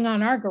falling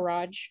on our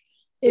garage.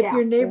 If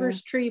your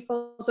neighbor's tree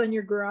falls on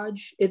your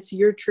garage, it's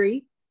your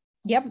tree.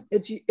 Yep.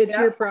 It's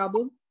your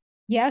problem.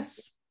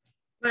 Yes.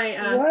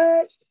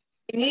 My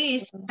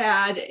niece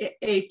had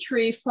a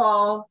tree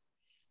fall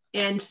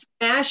and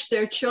smash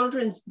their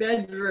children's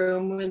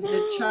bedroom when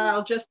the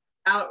child just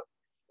out,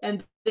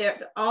 and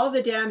all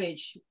the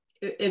damage,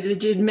 it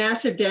did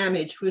massive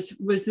damage,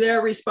 was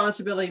their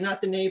responsibility, not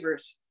the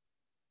neighbors.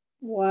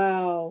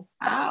 Wow.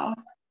 Wow.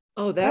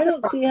 Oh, that's I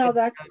don't see how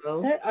that,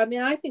 I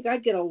mean, I think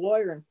I'd get a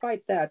lawyer and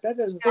fight that. That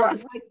doesn't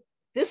sound like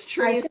this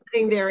tree is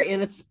sitting there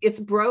and it's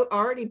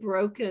already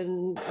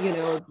broken, you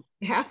know,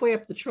 halfway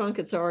up the trunk,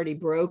 it's already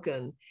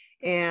broken.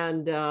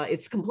 And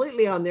it's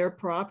completely on their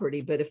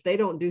property, but if they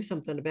don't do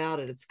something about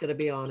it, it's going to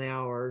be on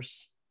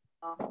ours.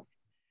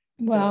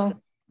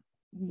 Well,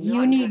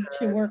 you need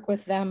to work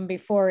with them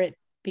before it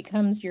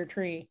becomes your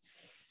tree.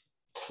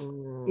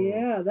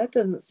 Yeah, that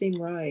doesn't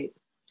seem right.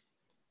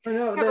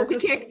 No, yeah, we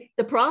can't,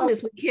 the problem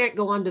is we can't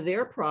go onto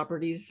their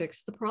property to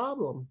fix the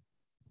problem.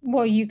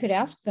 Well, you could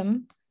ask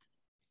them.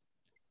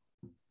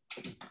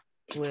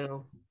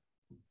 Well,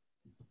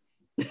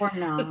 or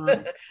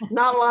not.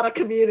 Not a lot of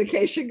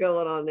communication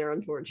going on there,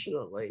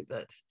 unfortunately,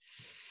 but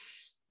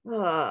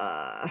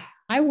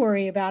I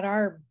worry about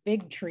our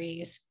big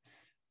trees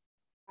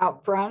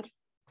out front.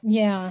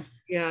 Yeah.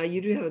 Yeah,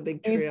 you do have a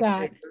big tree. We've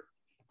got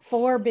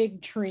 4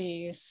 big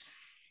trees,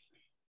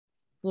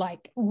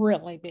 like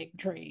really big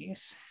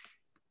trees.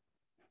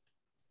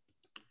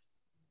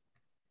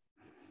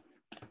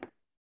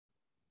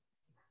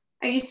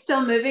 Are you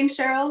still moving,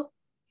 Cheryl?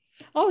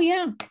 Oh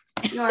yeah.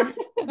 You are?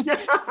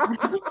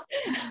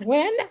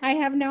 When? I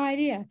have no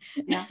idea.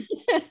 Yeah.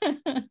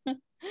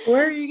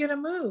 Where are you going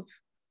to move?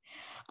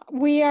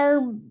 We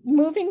are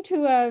moving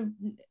to a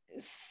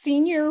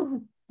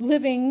senior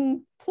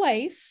living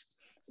place,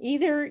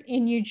 either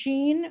in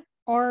Eugene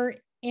or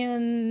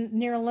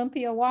near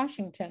Olympia,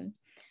 Washington.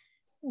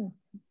 But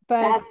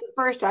that's the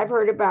first I've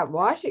heard about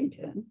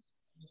Washington.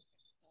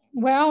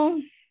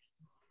 Well,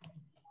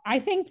 I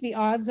think the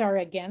odds are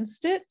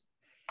against it.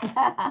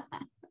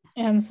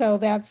 And so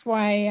that's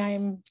why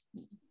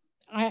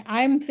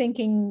I'm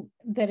thinking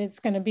that it's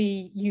going to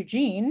be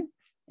Eugene,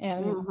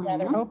 and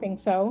rather hoping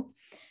so.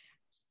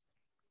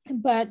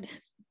 But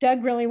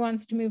Doug really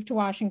wants to move to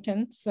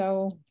Washington,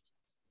 so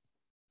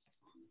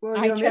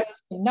I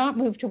chose to not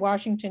move to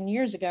Washington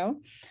years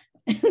ago.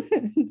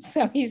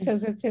 So he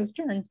says it's his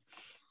turn.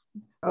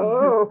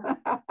 Oh.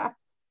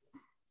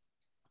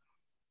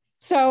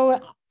 So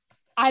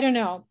I don't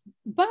know.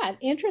 But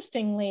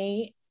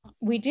interestingly,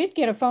 we did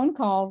get a phone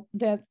call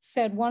that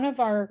said one of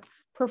our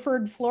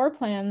preferred floor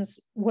plans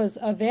was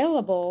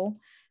available.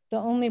 The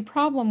only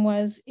problem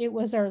was it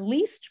was our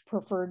least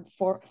preferred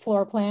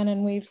floor plan,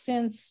 and we've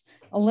since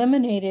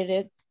eliminated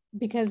it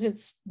because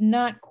it's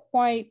not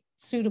quite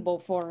suitable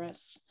for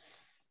us.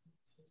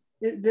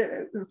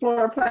 The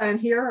floor plan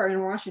here or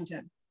in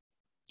Washington?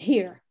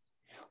 Here.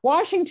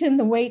 Washington,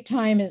 the wait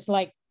time is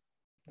like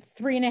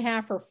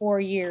 3.5 or 4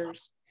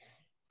 years.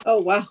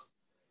 Oh, wow.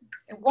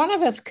 One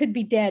of us could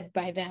be dead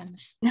by then.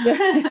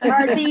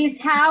 Are these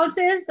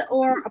houses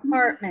or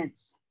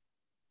apartments?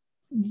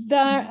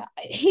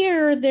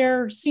 Here,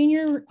 they're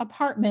senior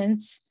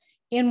apartments.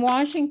 In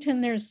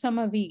Washington, there's some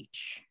of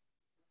each.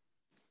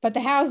 But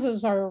the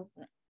houses are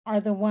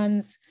the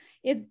ones,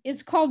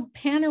 it's called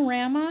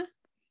Panorama.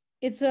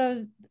 It's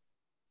a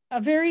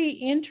very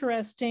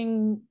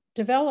interesting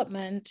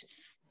development,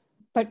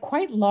 but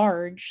quite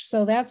large.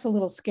 So that's a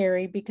little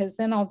scary because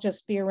then I'll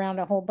just be around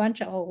a whole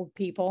bunch of old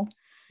people.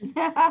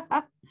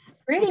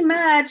 Pretty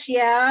much,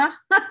 yeah.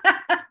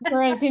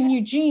 Whereas in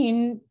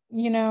Eugene,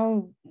 you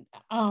know,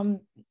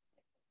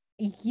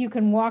 you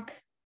can walk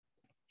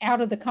out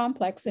of the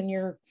complex and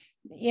you're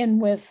in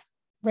with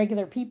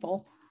regular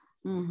people.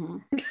 Mm-hmm.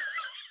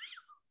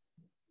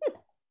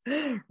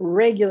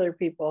 Regular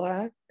people,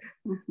 huh?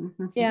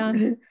 Yeah.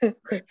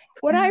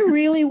 What I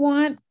really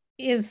want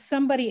is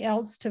somebody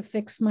else to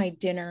fix my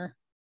dinner.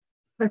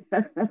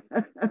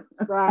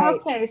 Right.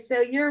 Okay, so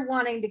you're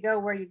wanting to go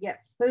where you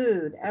get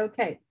food.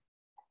 Okay.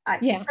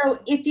 Yeah. So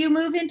if you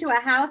move into a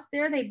house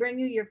there, they bring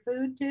you your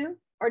food too?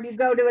 Or do you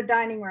go to a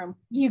dining room?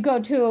 You go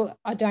to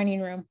a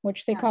dining room,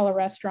 which they call a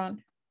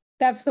restaurant.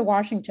 That's the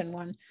Washington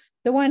one.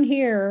 The one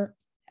here,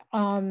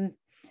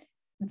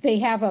 they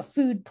have a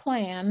food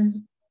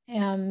plan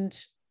and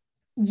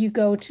you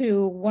go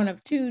to one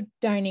of 2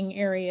 dining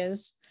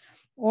areas,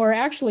 or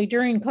actually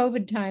during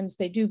COVID times,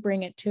 they do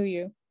bring it to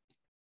you. I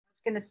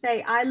was going to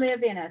say, I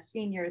live in a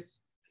seniors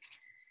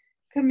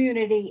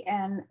community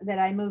and that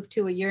I moved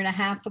to a 1.5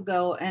 years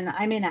ago, and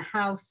I'm in a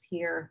house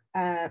here.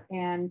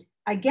 And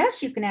I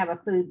guess you can have a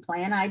food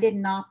plan. I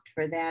didn't opt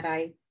for that.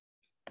 I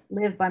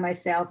live by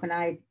myself and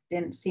I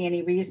didn't see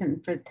any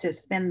reason to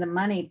spend the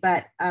money,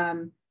 but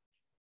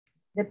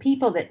the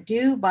people that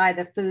do buy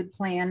the food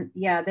plan,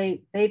 yeah,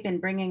 they've been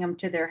bringing them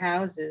to their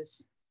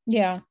houses.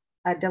 Yeah.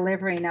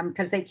 Delivering them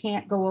because they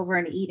can't go over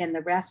and eat in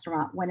the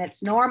restaurant. When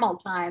it's normal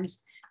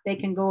times, they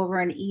can go over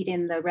and eat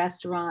in the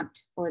restaurant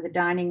or the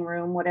dining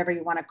room, whatever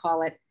you want to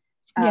call it.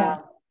 Yeah.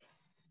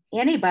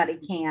 Anybody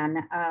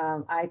can.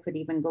 I could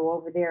even go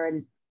over there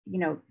and, you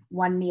know,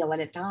 one meal at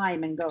a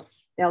time and go,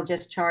 they'll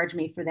just charge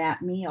me for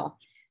that meal.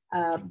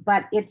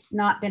 But it's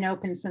not been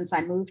open since I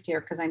moved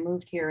here because I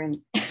moved here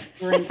in a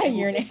 1.5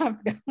 years ago.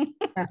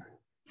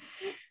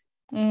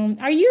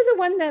 Are you the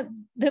one that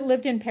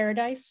lived in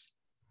Paradise?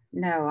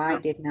 No, I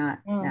did not.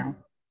 Oh, no.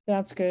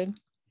 That's good.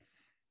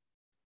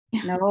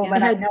 No, Yeah,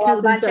 but I know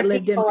a bunch of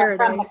lived people in from the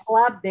Paradise.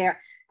 club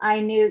there. I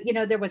knew, you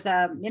know, there was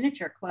a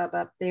miniature club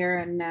up there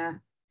and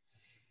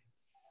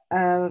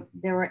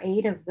there were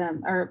 8 of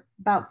them or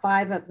about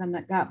 5 of them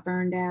that got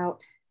burned out.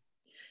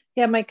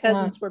 Yeah, my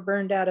cousins were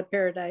burned out of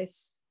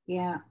Paradise.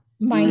 Yeah.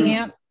 My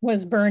aunt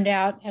was burned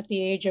out at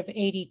the age of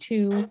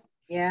 82.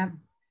 Yeah.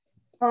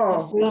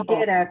 Oh, We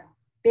did a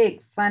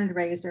big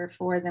fundraiser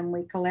for them.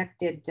 We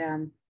collected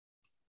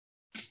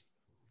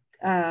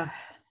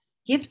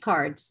gift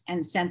cards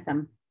and sent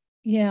them.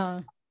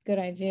 Yeah, good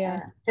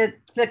idea. To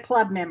the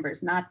club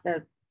members, not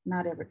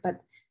every,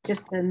 but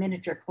just the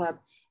miniature club.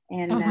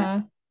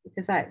 And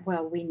because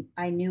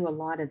I knew a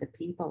lot of the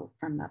people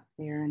from up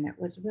there and it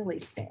was really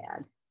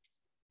sad.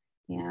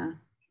 Yeah.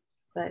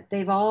 But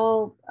they've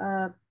all,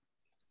 a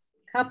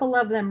couple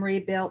of them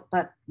rebuilt,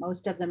 but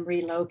most of them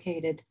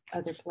relocated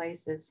other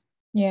places.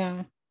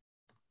 Yeah.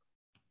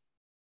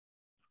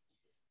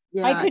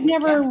 Yeah, I could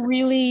never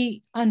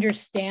really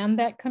understand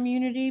that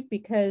community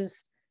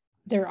because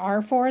there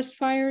are forest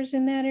fires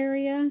in that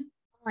area.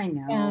 I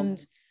know.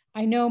 And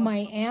I know my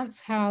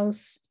aunt's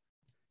house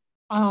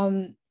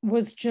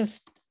was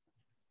just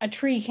a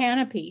tree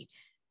canopy.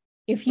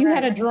 If you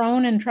had a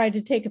drone and tried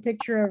to take a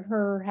picture of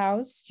her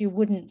house, you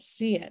wouldn't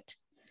see it.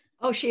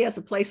 Oh, she has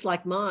a place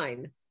like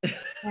mine.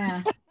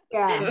 Yeah.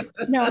 Yeah.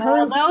 No,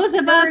 those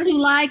of us who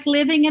like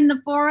living in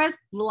the forest,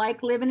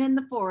 like living in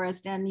the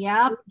forest. And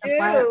yep,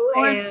 the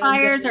forest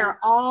fires are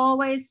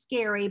always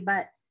scary,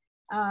 but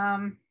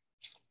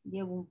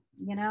you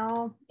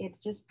know, it's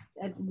just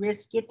a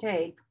risk you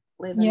take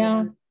living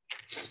in.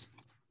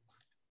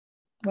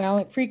 Well,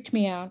 it freaked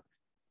me out.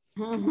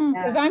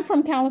 Because I'm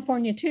from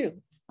California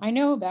too. I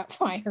know about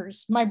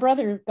fires. My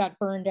brother got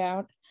burned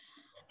out.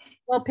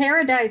 Well,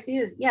 Paradise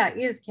is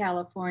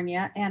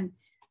California. And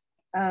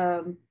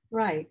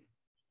right.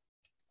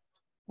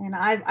 And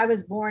I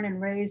was born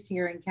and raised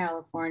here in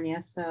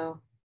California,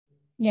 so.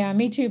 Yeah,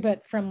 me too,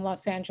 but from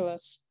Los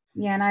Angeles.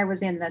 Yeah, and I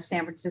was in the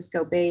San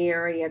Francisco Bay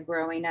Area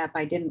growing up.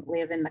 I didn't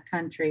live in the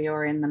country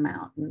or in the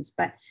mountains,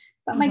 but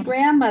my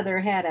grandmother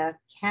had a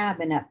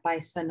cabin up by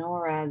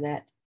Sonora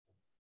that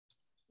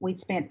we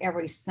spent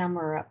every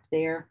summer up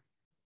there.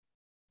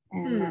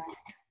 And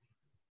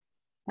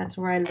That's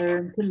where I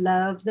learned to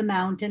love the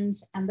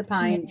mountains and the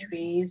pine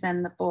trees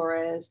and the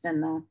forest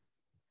and the,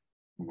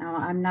 you know,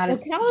 I'm not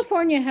Well,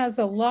 California has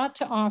a lot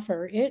to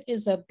offer. It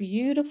is a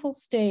beautiful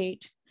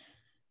state,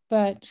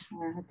 but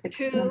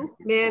too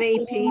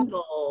many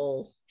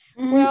people.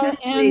 Well,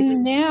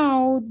 and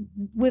now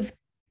with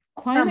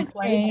climate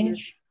places.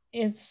 change,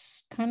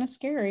 it's kind of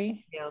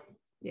scary. Yeah,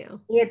 yeah.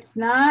 It's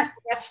not.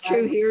 That's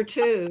true here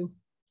too.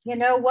 You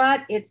know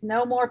what? It's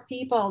no more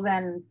people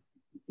than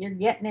you're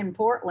getting in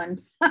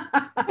Portland.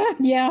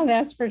 Yeah,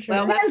 that's for sure.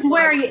 Well, that's Depends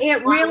where you,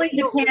 it why really we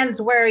don't-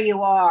 depends where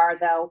you are,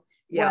 though.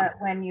 Yeah.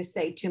 When you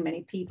say too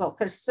many people,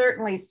 because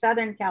certainly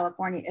Southern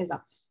California is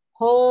a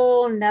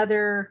whole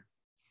nother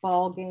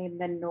ball game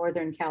than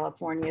Northern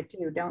California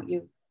too. Don't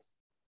you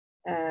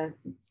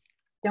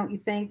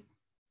think?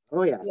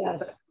 Oh yeah.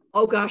 Yes.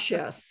 Oh gosh,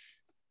 yes.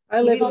 I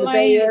live in the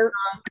Bay Area.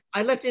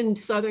 I lived in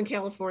Southern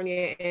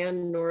California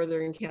and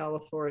Northern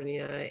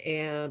California,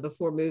 and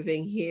before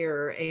moving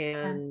here,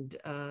 and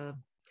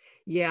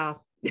yeah.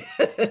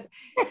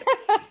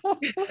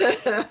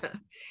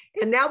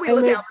 And now we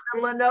live out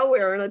in the middle of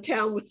nowhere in a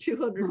town with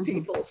 200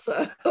 people.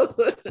 So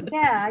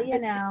yeah, you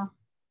know.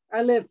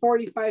 I live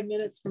 45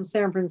 minutes from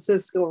San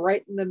Francisco,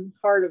 right in the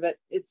heart of it.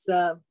 It's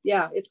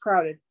yeah, it's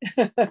crowded.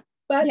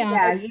 But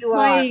yeah, you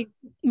are.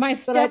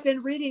 But I've been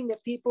reading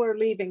that people are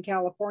leaving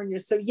California,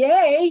 so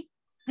yay,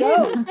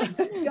 go,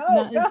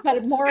 go.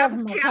 But more of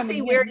them.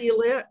 Kathy, where do you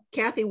live?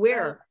 Kathy,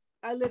 where?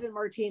 I live in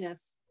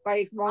Martinez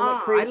by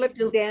Walnut Creek. I lived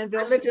in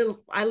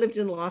Danville. I lived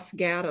in Los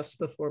Gatos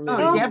before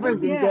moving. Oh,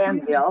 Deborah's in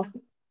Danville.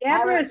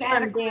 Deborah's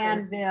from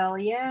Danville,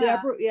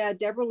 yeah.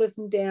 Deborah lives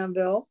in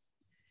Danville.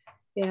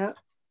 Yeah.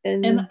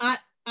 And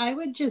I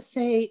would just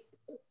say,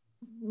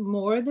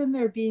 more than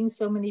there being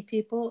so many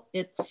people,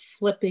 it's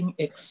flipping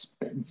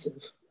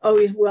expensive.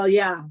 Oh, well,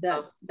 yeah,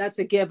 that's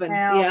a given.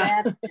 Well,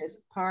 yeah. that's just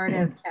part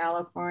of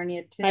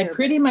California too. I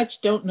pretty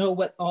much don't know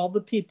what all the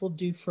people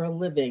do for a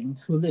living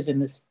who live in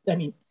this. I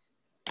mean,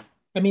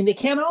 they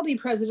can't all be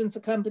presidents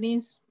of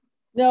companies.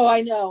 No,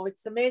 I know.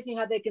 It's amazing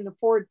how they can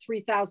afford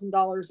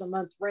 $3,000 a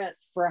month rent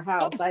for a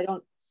house.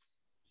 Oh.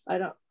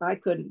 I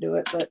couldn't do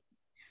it, but.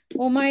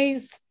 Well, my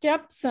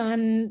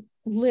stepson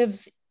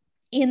lives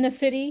in the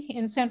city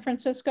in San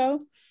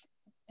Francisco,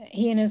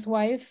 he and his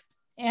wife,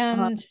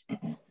 and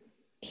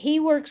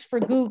he works for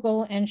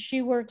Google and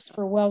she works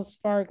for Wells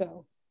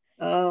Fargo.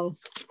 Oh.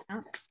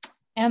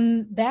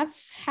 And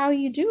that's how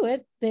you do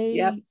it. They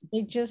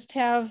just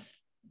have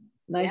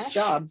nice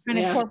jobs, kind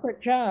of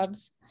corporate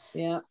jobs.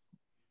 Yeah.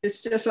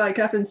 It's just like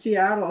up in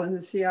Seattle, in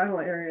the Seattle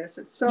areas.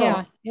 It's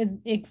so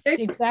it's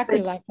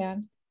exactly like that.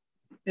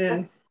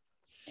 Yeah.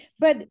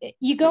 But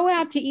you go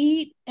out to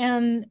eat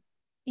and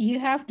you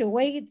have to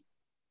wait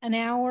an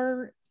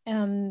hour,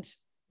 and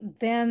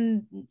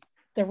then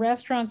the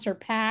restaurants are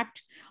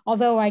packed,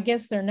 although I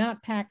guess they're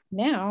not packed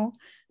now.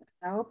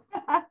 Nope.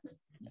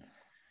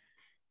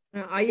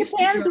 I used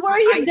depends to where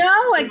you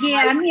go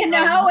again, you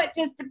know, it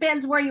just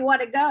depends where you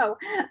want to go.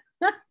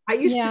 I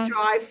used to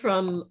drive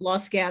from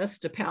Los Gatos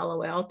to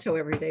Palo Alto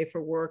every day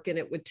for work, and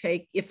it would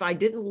take, if I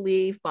didn't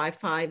leave by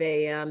 5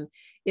 a.m.,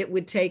 it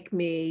would take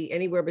me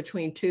anywhere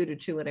between 2 to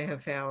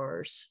 2.5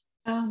 hours.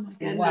 Oh my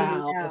goodness.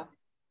 Wow. Yeah.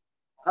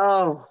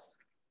 Oh.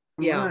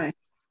 Yeah.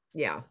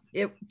 Yeah.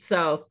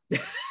 So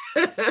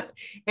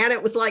and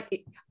it was like,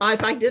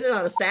 if I did it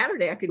on a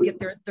Saturday, I could get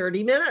there in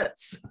 30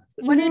 minutes.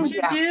 What did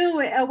you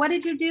do? What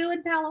did you do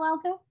in Palo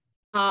Alto?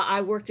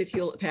 I worked at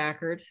Hewlett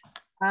Packard.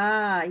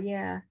 Ah,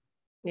 yeah.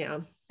 Yeah.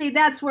 See,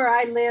 that's where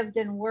I lived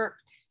and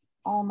worked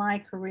all my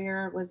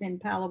career, was in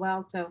Palo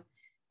Alto.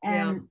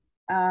 And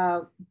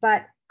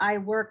but I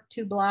worked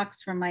 2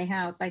 blocks from my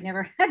house. I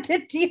never had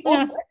to deal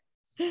with.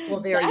 Well,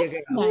 there you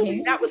go.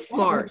 Nice. That was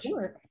smart.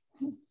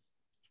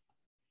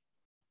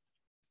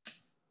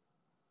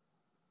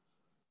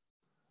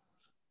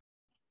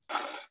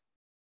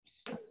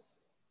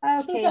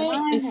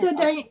 Okay. So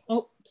Diane,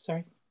 oh,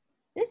 sorry.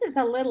 This is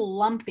a little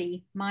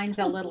lumpy. Mine's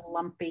a little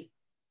lumpy.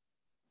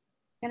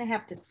 Gonna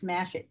have to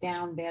smash it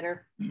down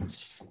better.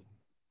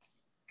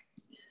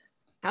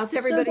 How's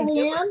everybody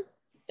doing?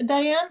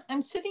 Diane,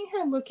 I'm sitting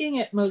here looking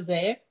at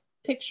mosaic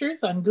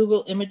pictures on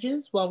Google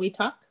Images while we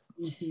talk.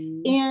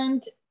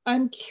 And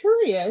I'm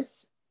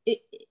curious,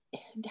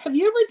 have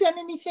you ever done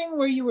anything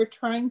where you were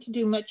trying to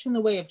do much in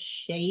the way of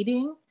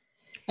shading?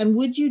 And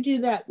would you do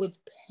that with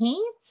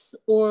paints,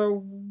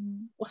 or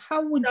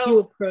how would you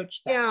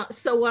approach that? Yeah,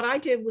 so what I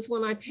did was,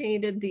 when I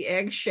painted the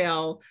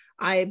eggshell,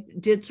 I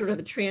did sort of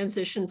a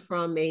transition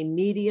from a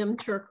medium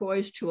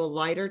turquoise to a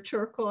lighter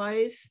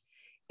turquoise.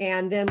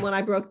 And then when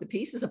I broke the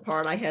pieces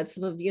apart, I had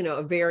some of,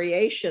 a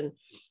variation.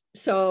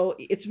 So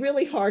it's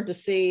really hard to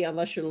see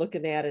unless you're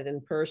looking at it in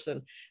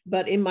person.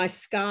 But in my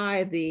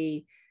sky,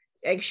 the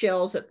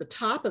eggshells at the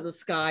top of the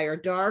sky are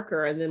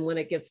darker. And then when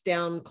it gets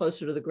down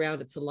closer to the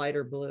ground, it's a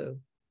lighter blue.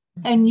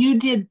 And you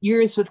did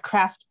yours with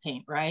craft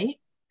paint, right?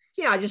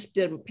 Yeah, I just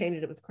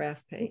painted it with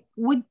craft paint.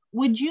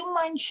 Would you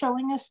mind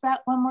showing us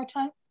that one more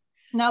time?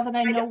 Now that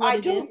I know what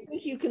it is. I don't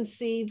think you can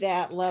see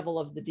that level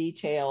of the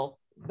detail,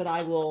 but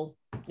I will.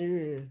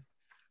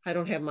 I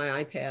don't have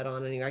my iPad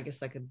on anymore. I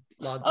guess I could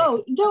log.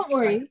 Oh, don't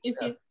worry. If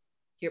you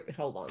here,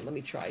 hold on. Let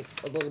me try.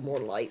 A little more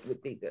light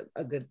would be good.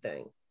 A good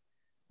thing.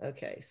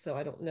 Okay, so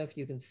I don't know if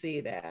you can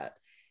see that,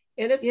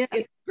 and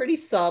it's pretty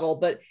subtle.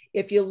 But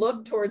if you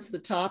look towards the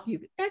top, you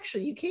can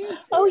see.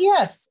 Oh it.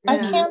 yes, I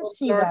can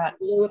see that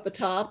Blue at the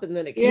top, and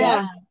then it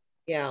yeah.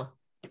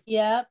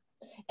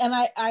 And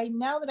I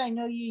now that I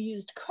know you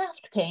used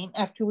craft paint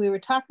after we were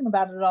talking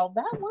about it all,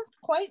 that worked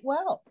quite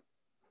well.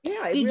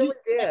 Yeah, it really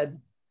did.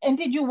 And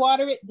did you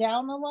water it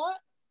down a lot?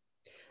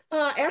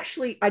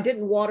 Actually, I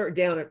didn't water it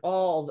down at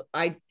all.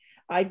 I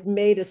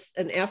made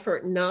an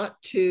effort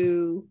not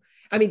to,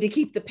 to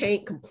keep the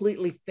paint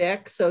completely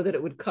thick so that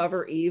it would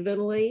cover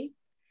evenly.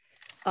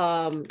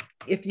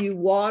 If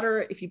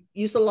you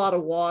use a lot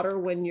of water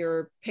when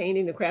you're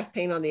painting the craft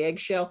paint on the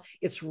eggshell,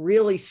 it's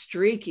really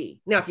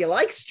streaky. Now, if you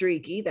like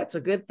streaky, that's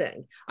a good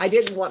thing. I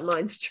didn't want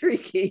mine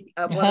streaky.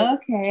 I wanted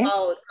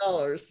solid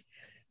colors.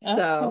 Okay.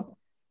 So,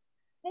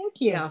 thank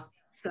you. Yeah.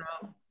 So,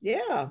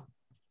 yeah.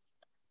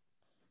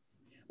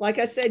 Like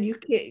I said,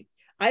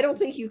 I don't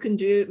think you can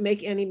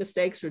make any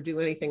mistakes or do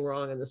anything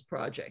wrong in this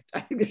project.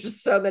 I think there's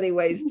just so many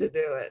ways to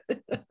do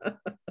it.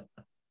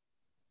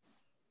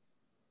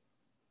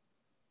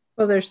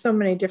 Well, there's so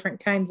many different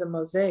kinds of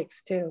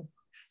mosaics too.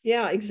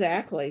 Yeah,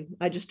 exactly.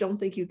 I just don't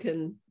think you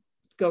can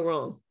go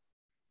wrong.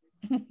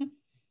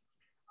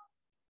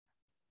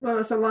 Well,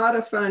 it's a lot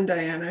of fun,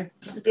 Diana.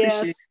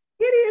 Yes,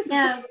 it is.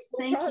 Yes,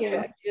 thank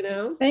project,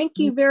 you. Thank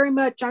you very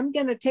much. I'm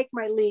going to take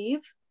my leave.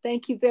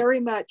 Thank you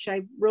very much.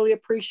 I really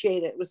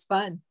appreciate it. It was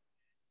fun.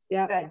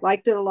 Yeah, good.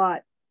 Liked it a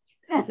lot.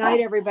 Night,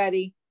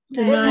 everybody.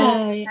 Good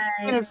night.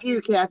 And a few,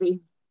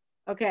 Kathy.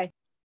 Okay.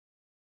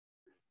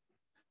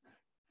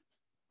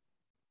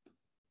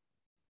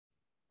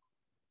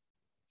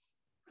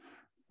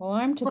 Well,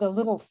 I'm to the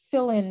little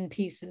fill-in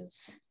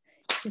pieces.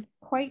 It's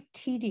quite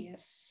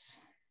tedious.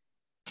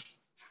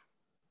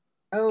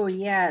 Oh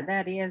yeah,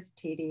 that is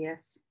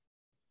tedious.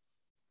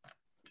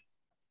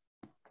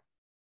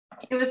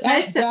 It was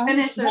nice to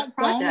finish the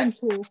project.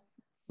 Tool,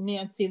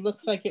 Nancy,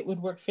 looks like it would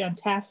work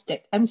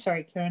fantastic. I'm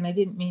sorry, Karen, I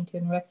didn't mean to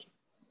interrupt you.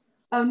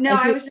 Oh no,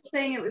 I was just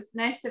saying it was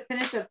nice to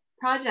finish a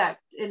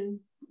project in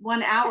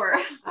 1 hour.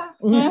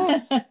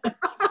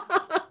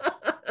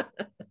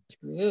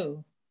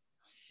 True.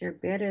 You're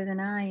better than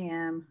I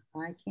am.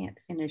 I can't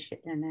finish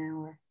it in an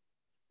hour.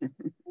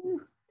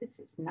 Ooh, this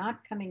is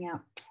not coming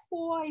out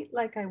quite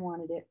like I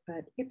wanted it,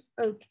 but it's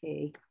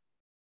okay.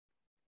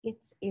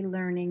 It's a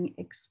learning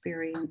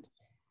experience.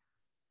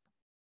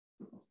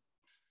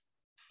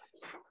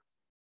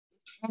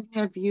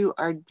 Any of you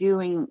are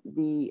doing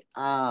the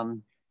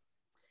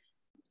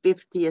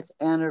 50th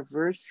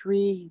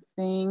anniversary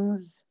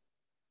things?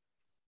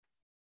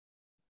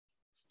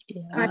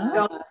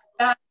 Yeah.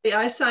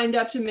 I signed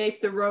up to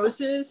make the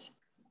roses.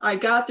 I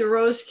got the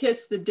rose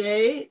kits the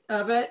day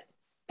of it,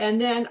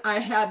 and then I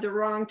had the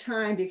wrong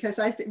time because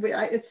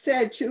it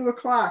said 2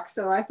 o'clock,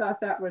 so I thought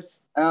that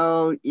was.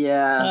 Oh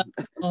yeah.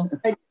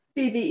 I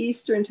see the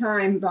Eastern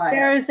time by.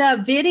 There's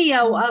a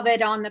video of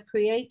it on the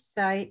Create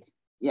site.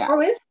 Yeah. Oh,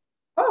 is?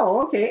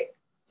 Oh, okay.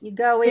 You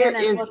go Here in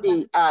and is look.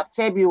 the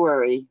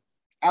February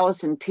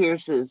Allison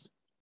Pierce's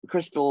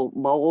crystal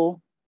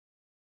bowl.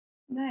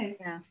 Nice.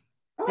 Yeah.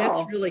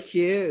 That's really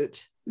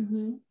cute.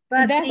 Mm-hmm.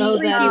 But that is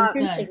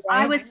nice.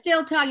 I was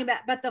still talking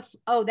about, but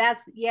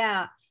that's,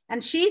 yeah.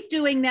 And she's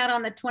doing that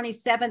on the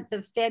 27th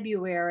of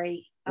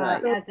February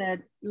Right. as a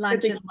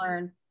lunch and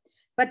learn.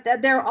 But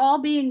they're all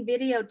being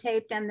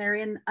videotaped and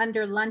they're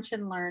under lunch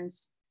and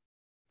learns.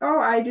 Oh,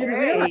 I didn't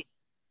realize. Thank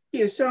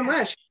you so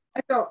much.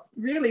 I felt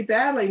really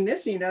badly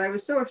missing it. I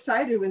was so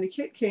excited when the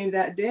kit came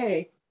that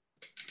day.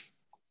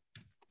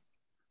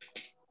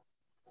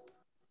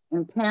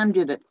 And Pam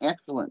did an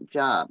excellent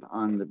job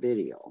on the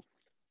video.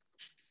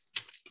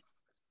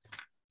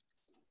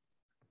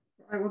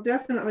 I will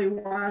definitely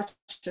watch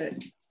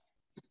it.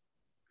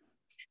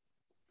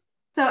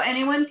 So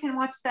anyone can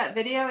watch that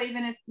video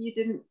even if you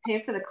didn't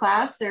pay for the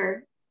class,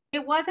 or?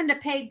 It wasn't a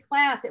paid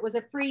class, it was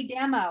a free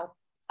demo.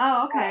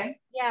 Oh, okay.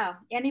 Yeah,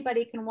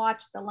 anybody can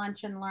watch the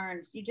lunch and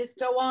learns. You just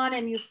go on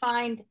and you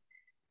find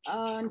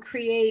and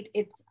Create,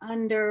 it's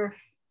under,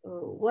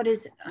 what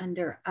is it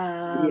under?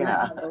 Let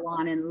me go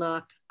on and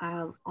look.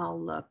 I'll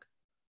look.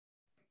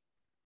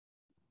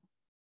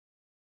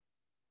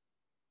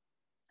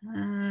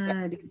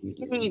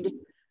 You need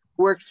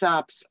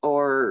workshops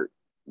or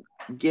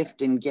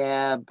gift and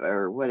gab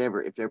or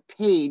whatever. If they're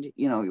paid,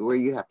 where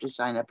you have to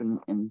sign up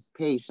and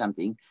pay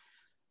something,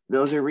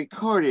 those are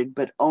recorded,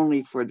 but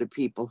only for the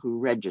people who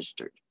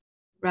registered.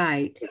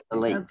 Right.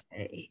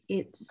 Okay.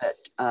 It's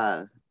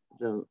but,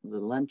 the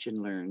lunch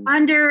and learn.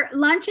 Under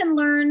lunch and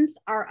learns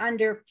are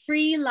under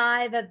free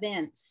live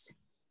events.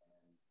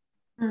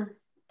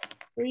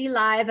 Free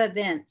live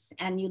events,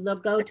 and you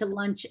go to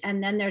lunch,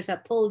 and then there's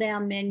a pull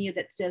down menu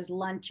that says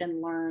lunch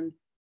and learn.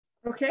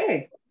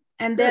 Okay.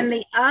 And then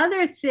the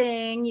other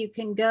thing, you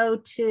can go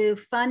to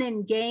fun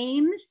and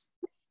games,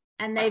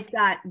 and they've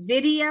got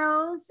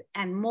videos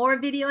and more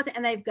videos,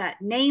 and they've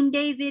got name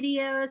day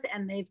videos,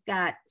 and they've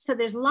got, so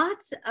there's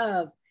lots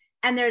of,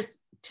 and there's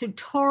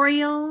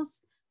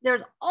tutorials.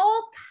 There's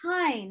all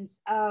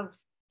kinds of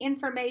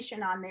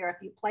information on there if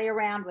you play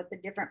around with the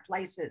different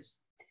places.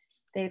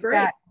 They've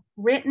got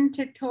written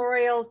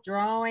tutorials,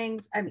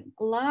 drawings, I mean,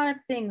 a lot of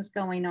things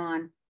going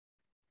on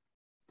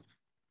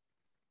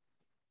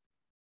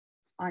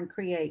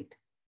Create.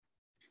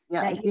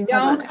 Yeah, that if you you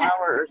have don't an hour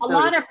or a so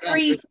lot to of spend,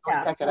 free just go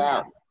stuff. check it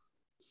out.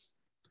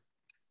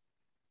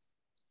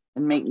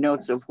 And make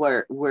notes of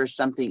where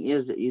something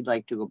is that you'd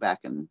like to go back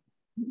and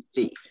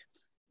see.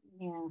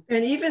 Yeah.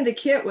 And even the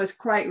kit was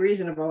quite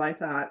reasonable, I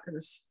thought. It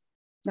was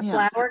the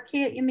flower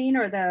kit, you mean,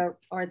 or the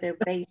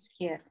base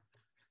kit?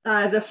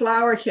 The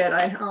flower kit.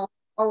 I'll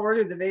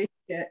order the base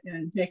kit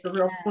and make a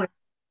real point.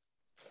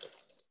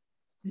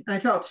 I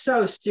felt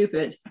so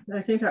stupid.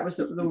 I think that was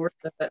the worst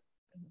of it.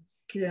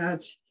 Yeah.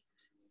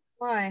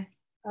 Why?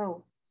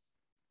 Oh.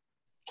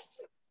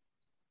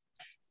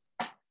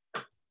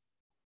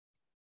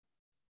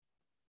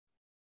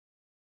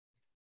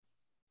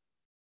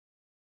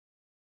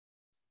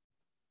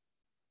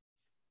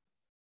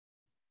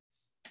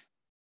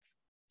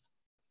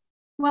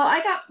 Well,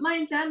 I got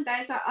mine done,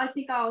 guys. I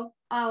think I'll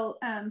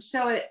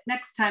show it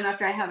next time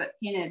after I have it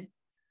painted.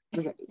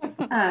 But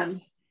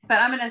I'm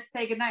gonna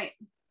say goodnight.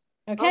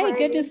 Okay,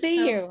 good to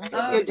see you.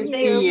 Oh, Good to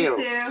see you.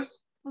 Too.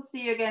 We'll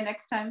see you again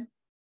next time.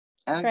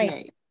 Okay.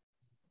 Right.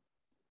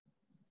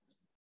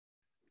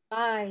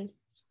 Bye.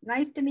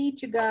 Nice to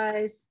meet you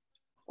guys.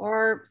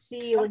 Or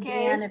see you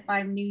again if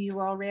I knew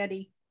you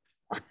already.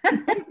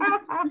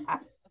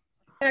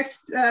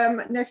 Next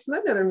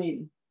month at our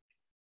meeting.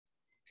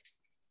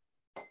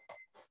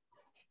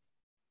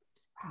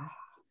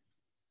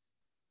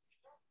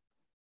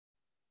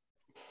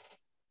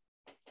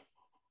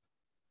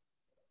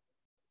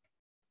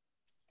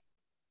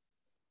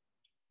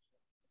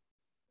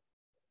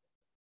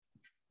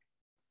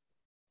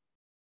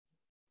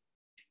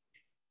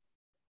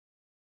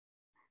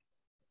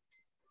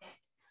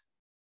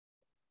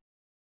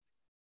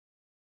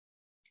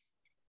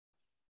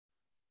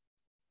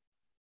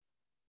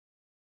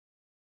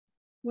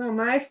 Well,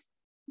 my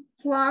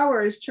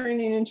flower is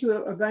turning into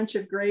a bunch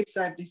of grapes,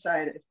 I've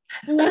decided.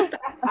 Okay,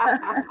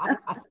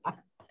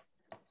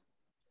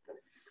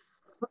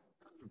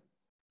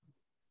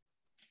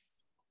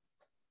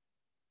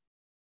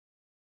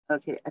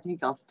 I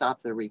think I'll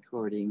stop the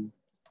recording.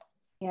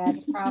 Yeah,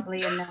 it's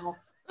probably enough.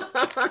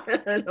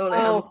 I don't know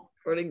how the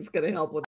recording's going to help with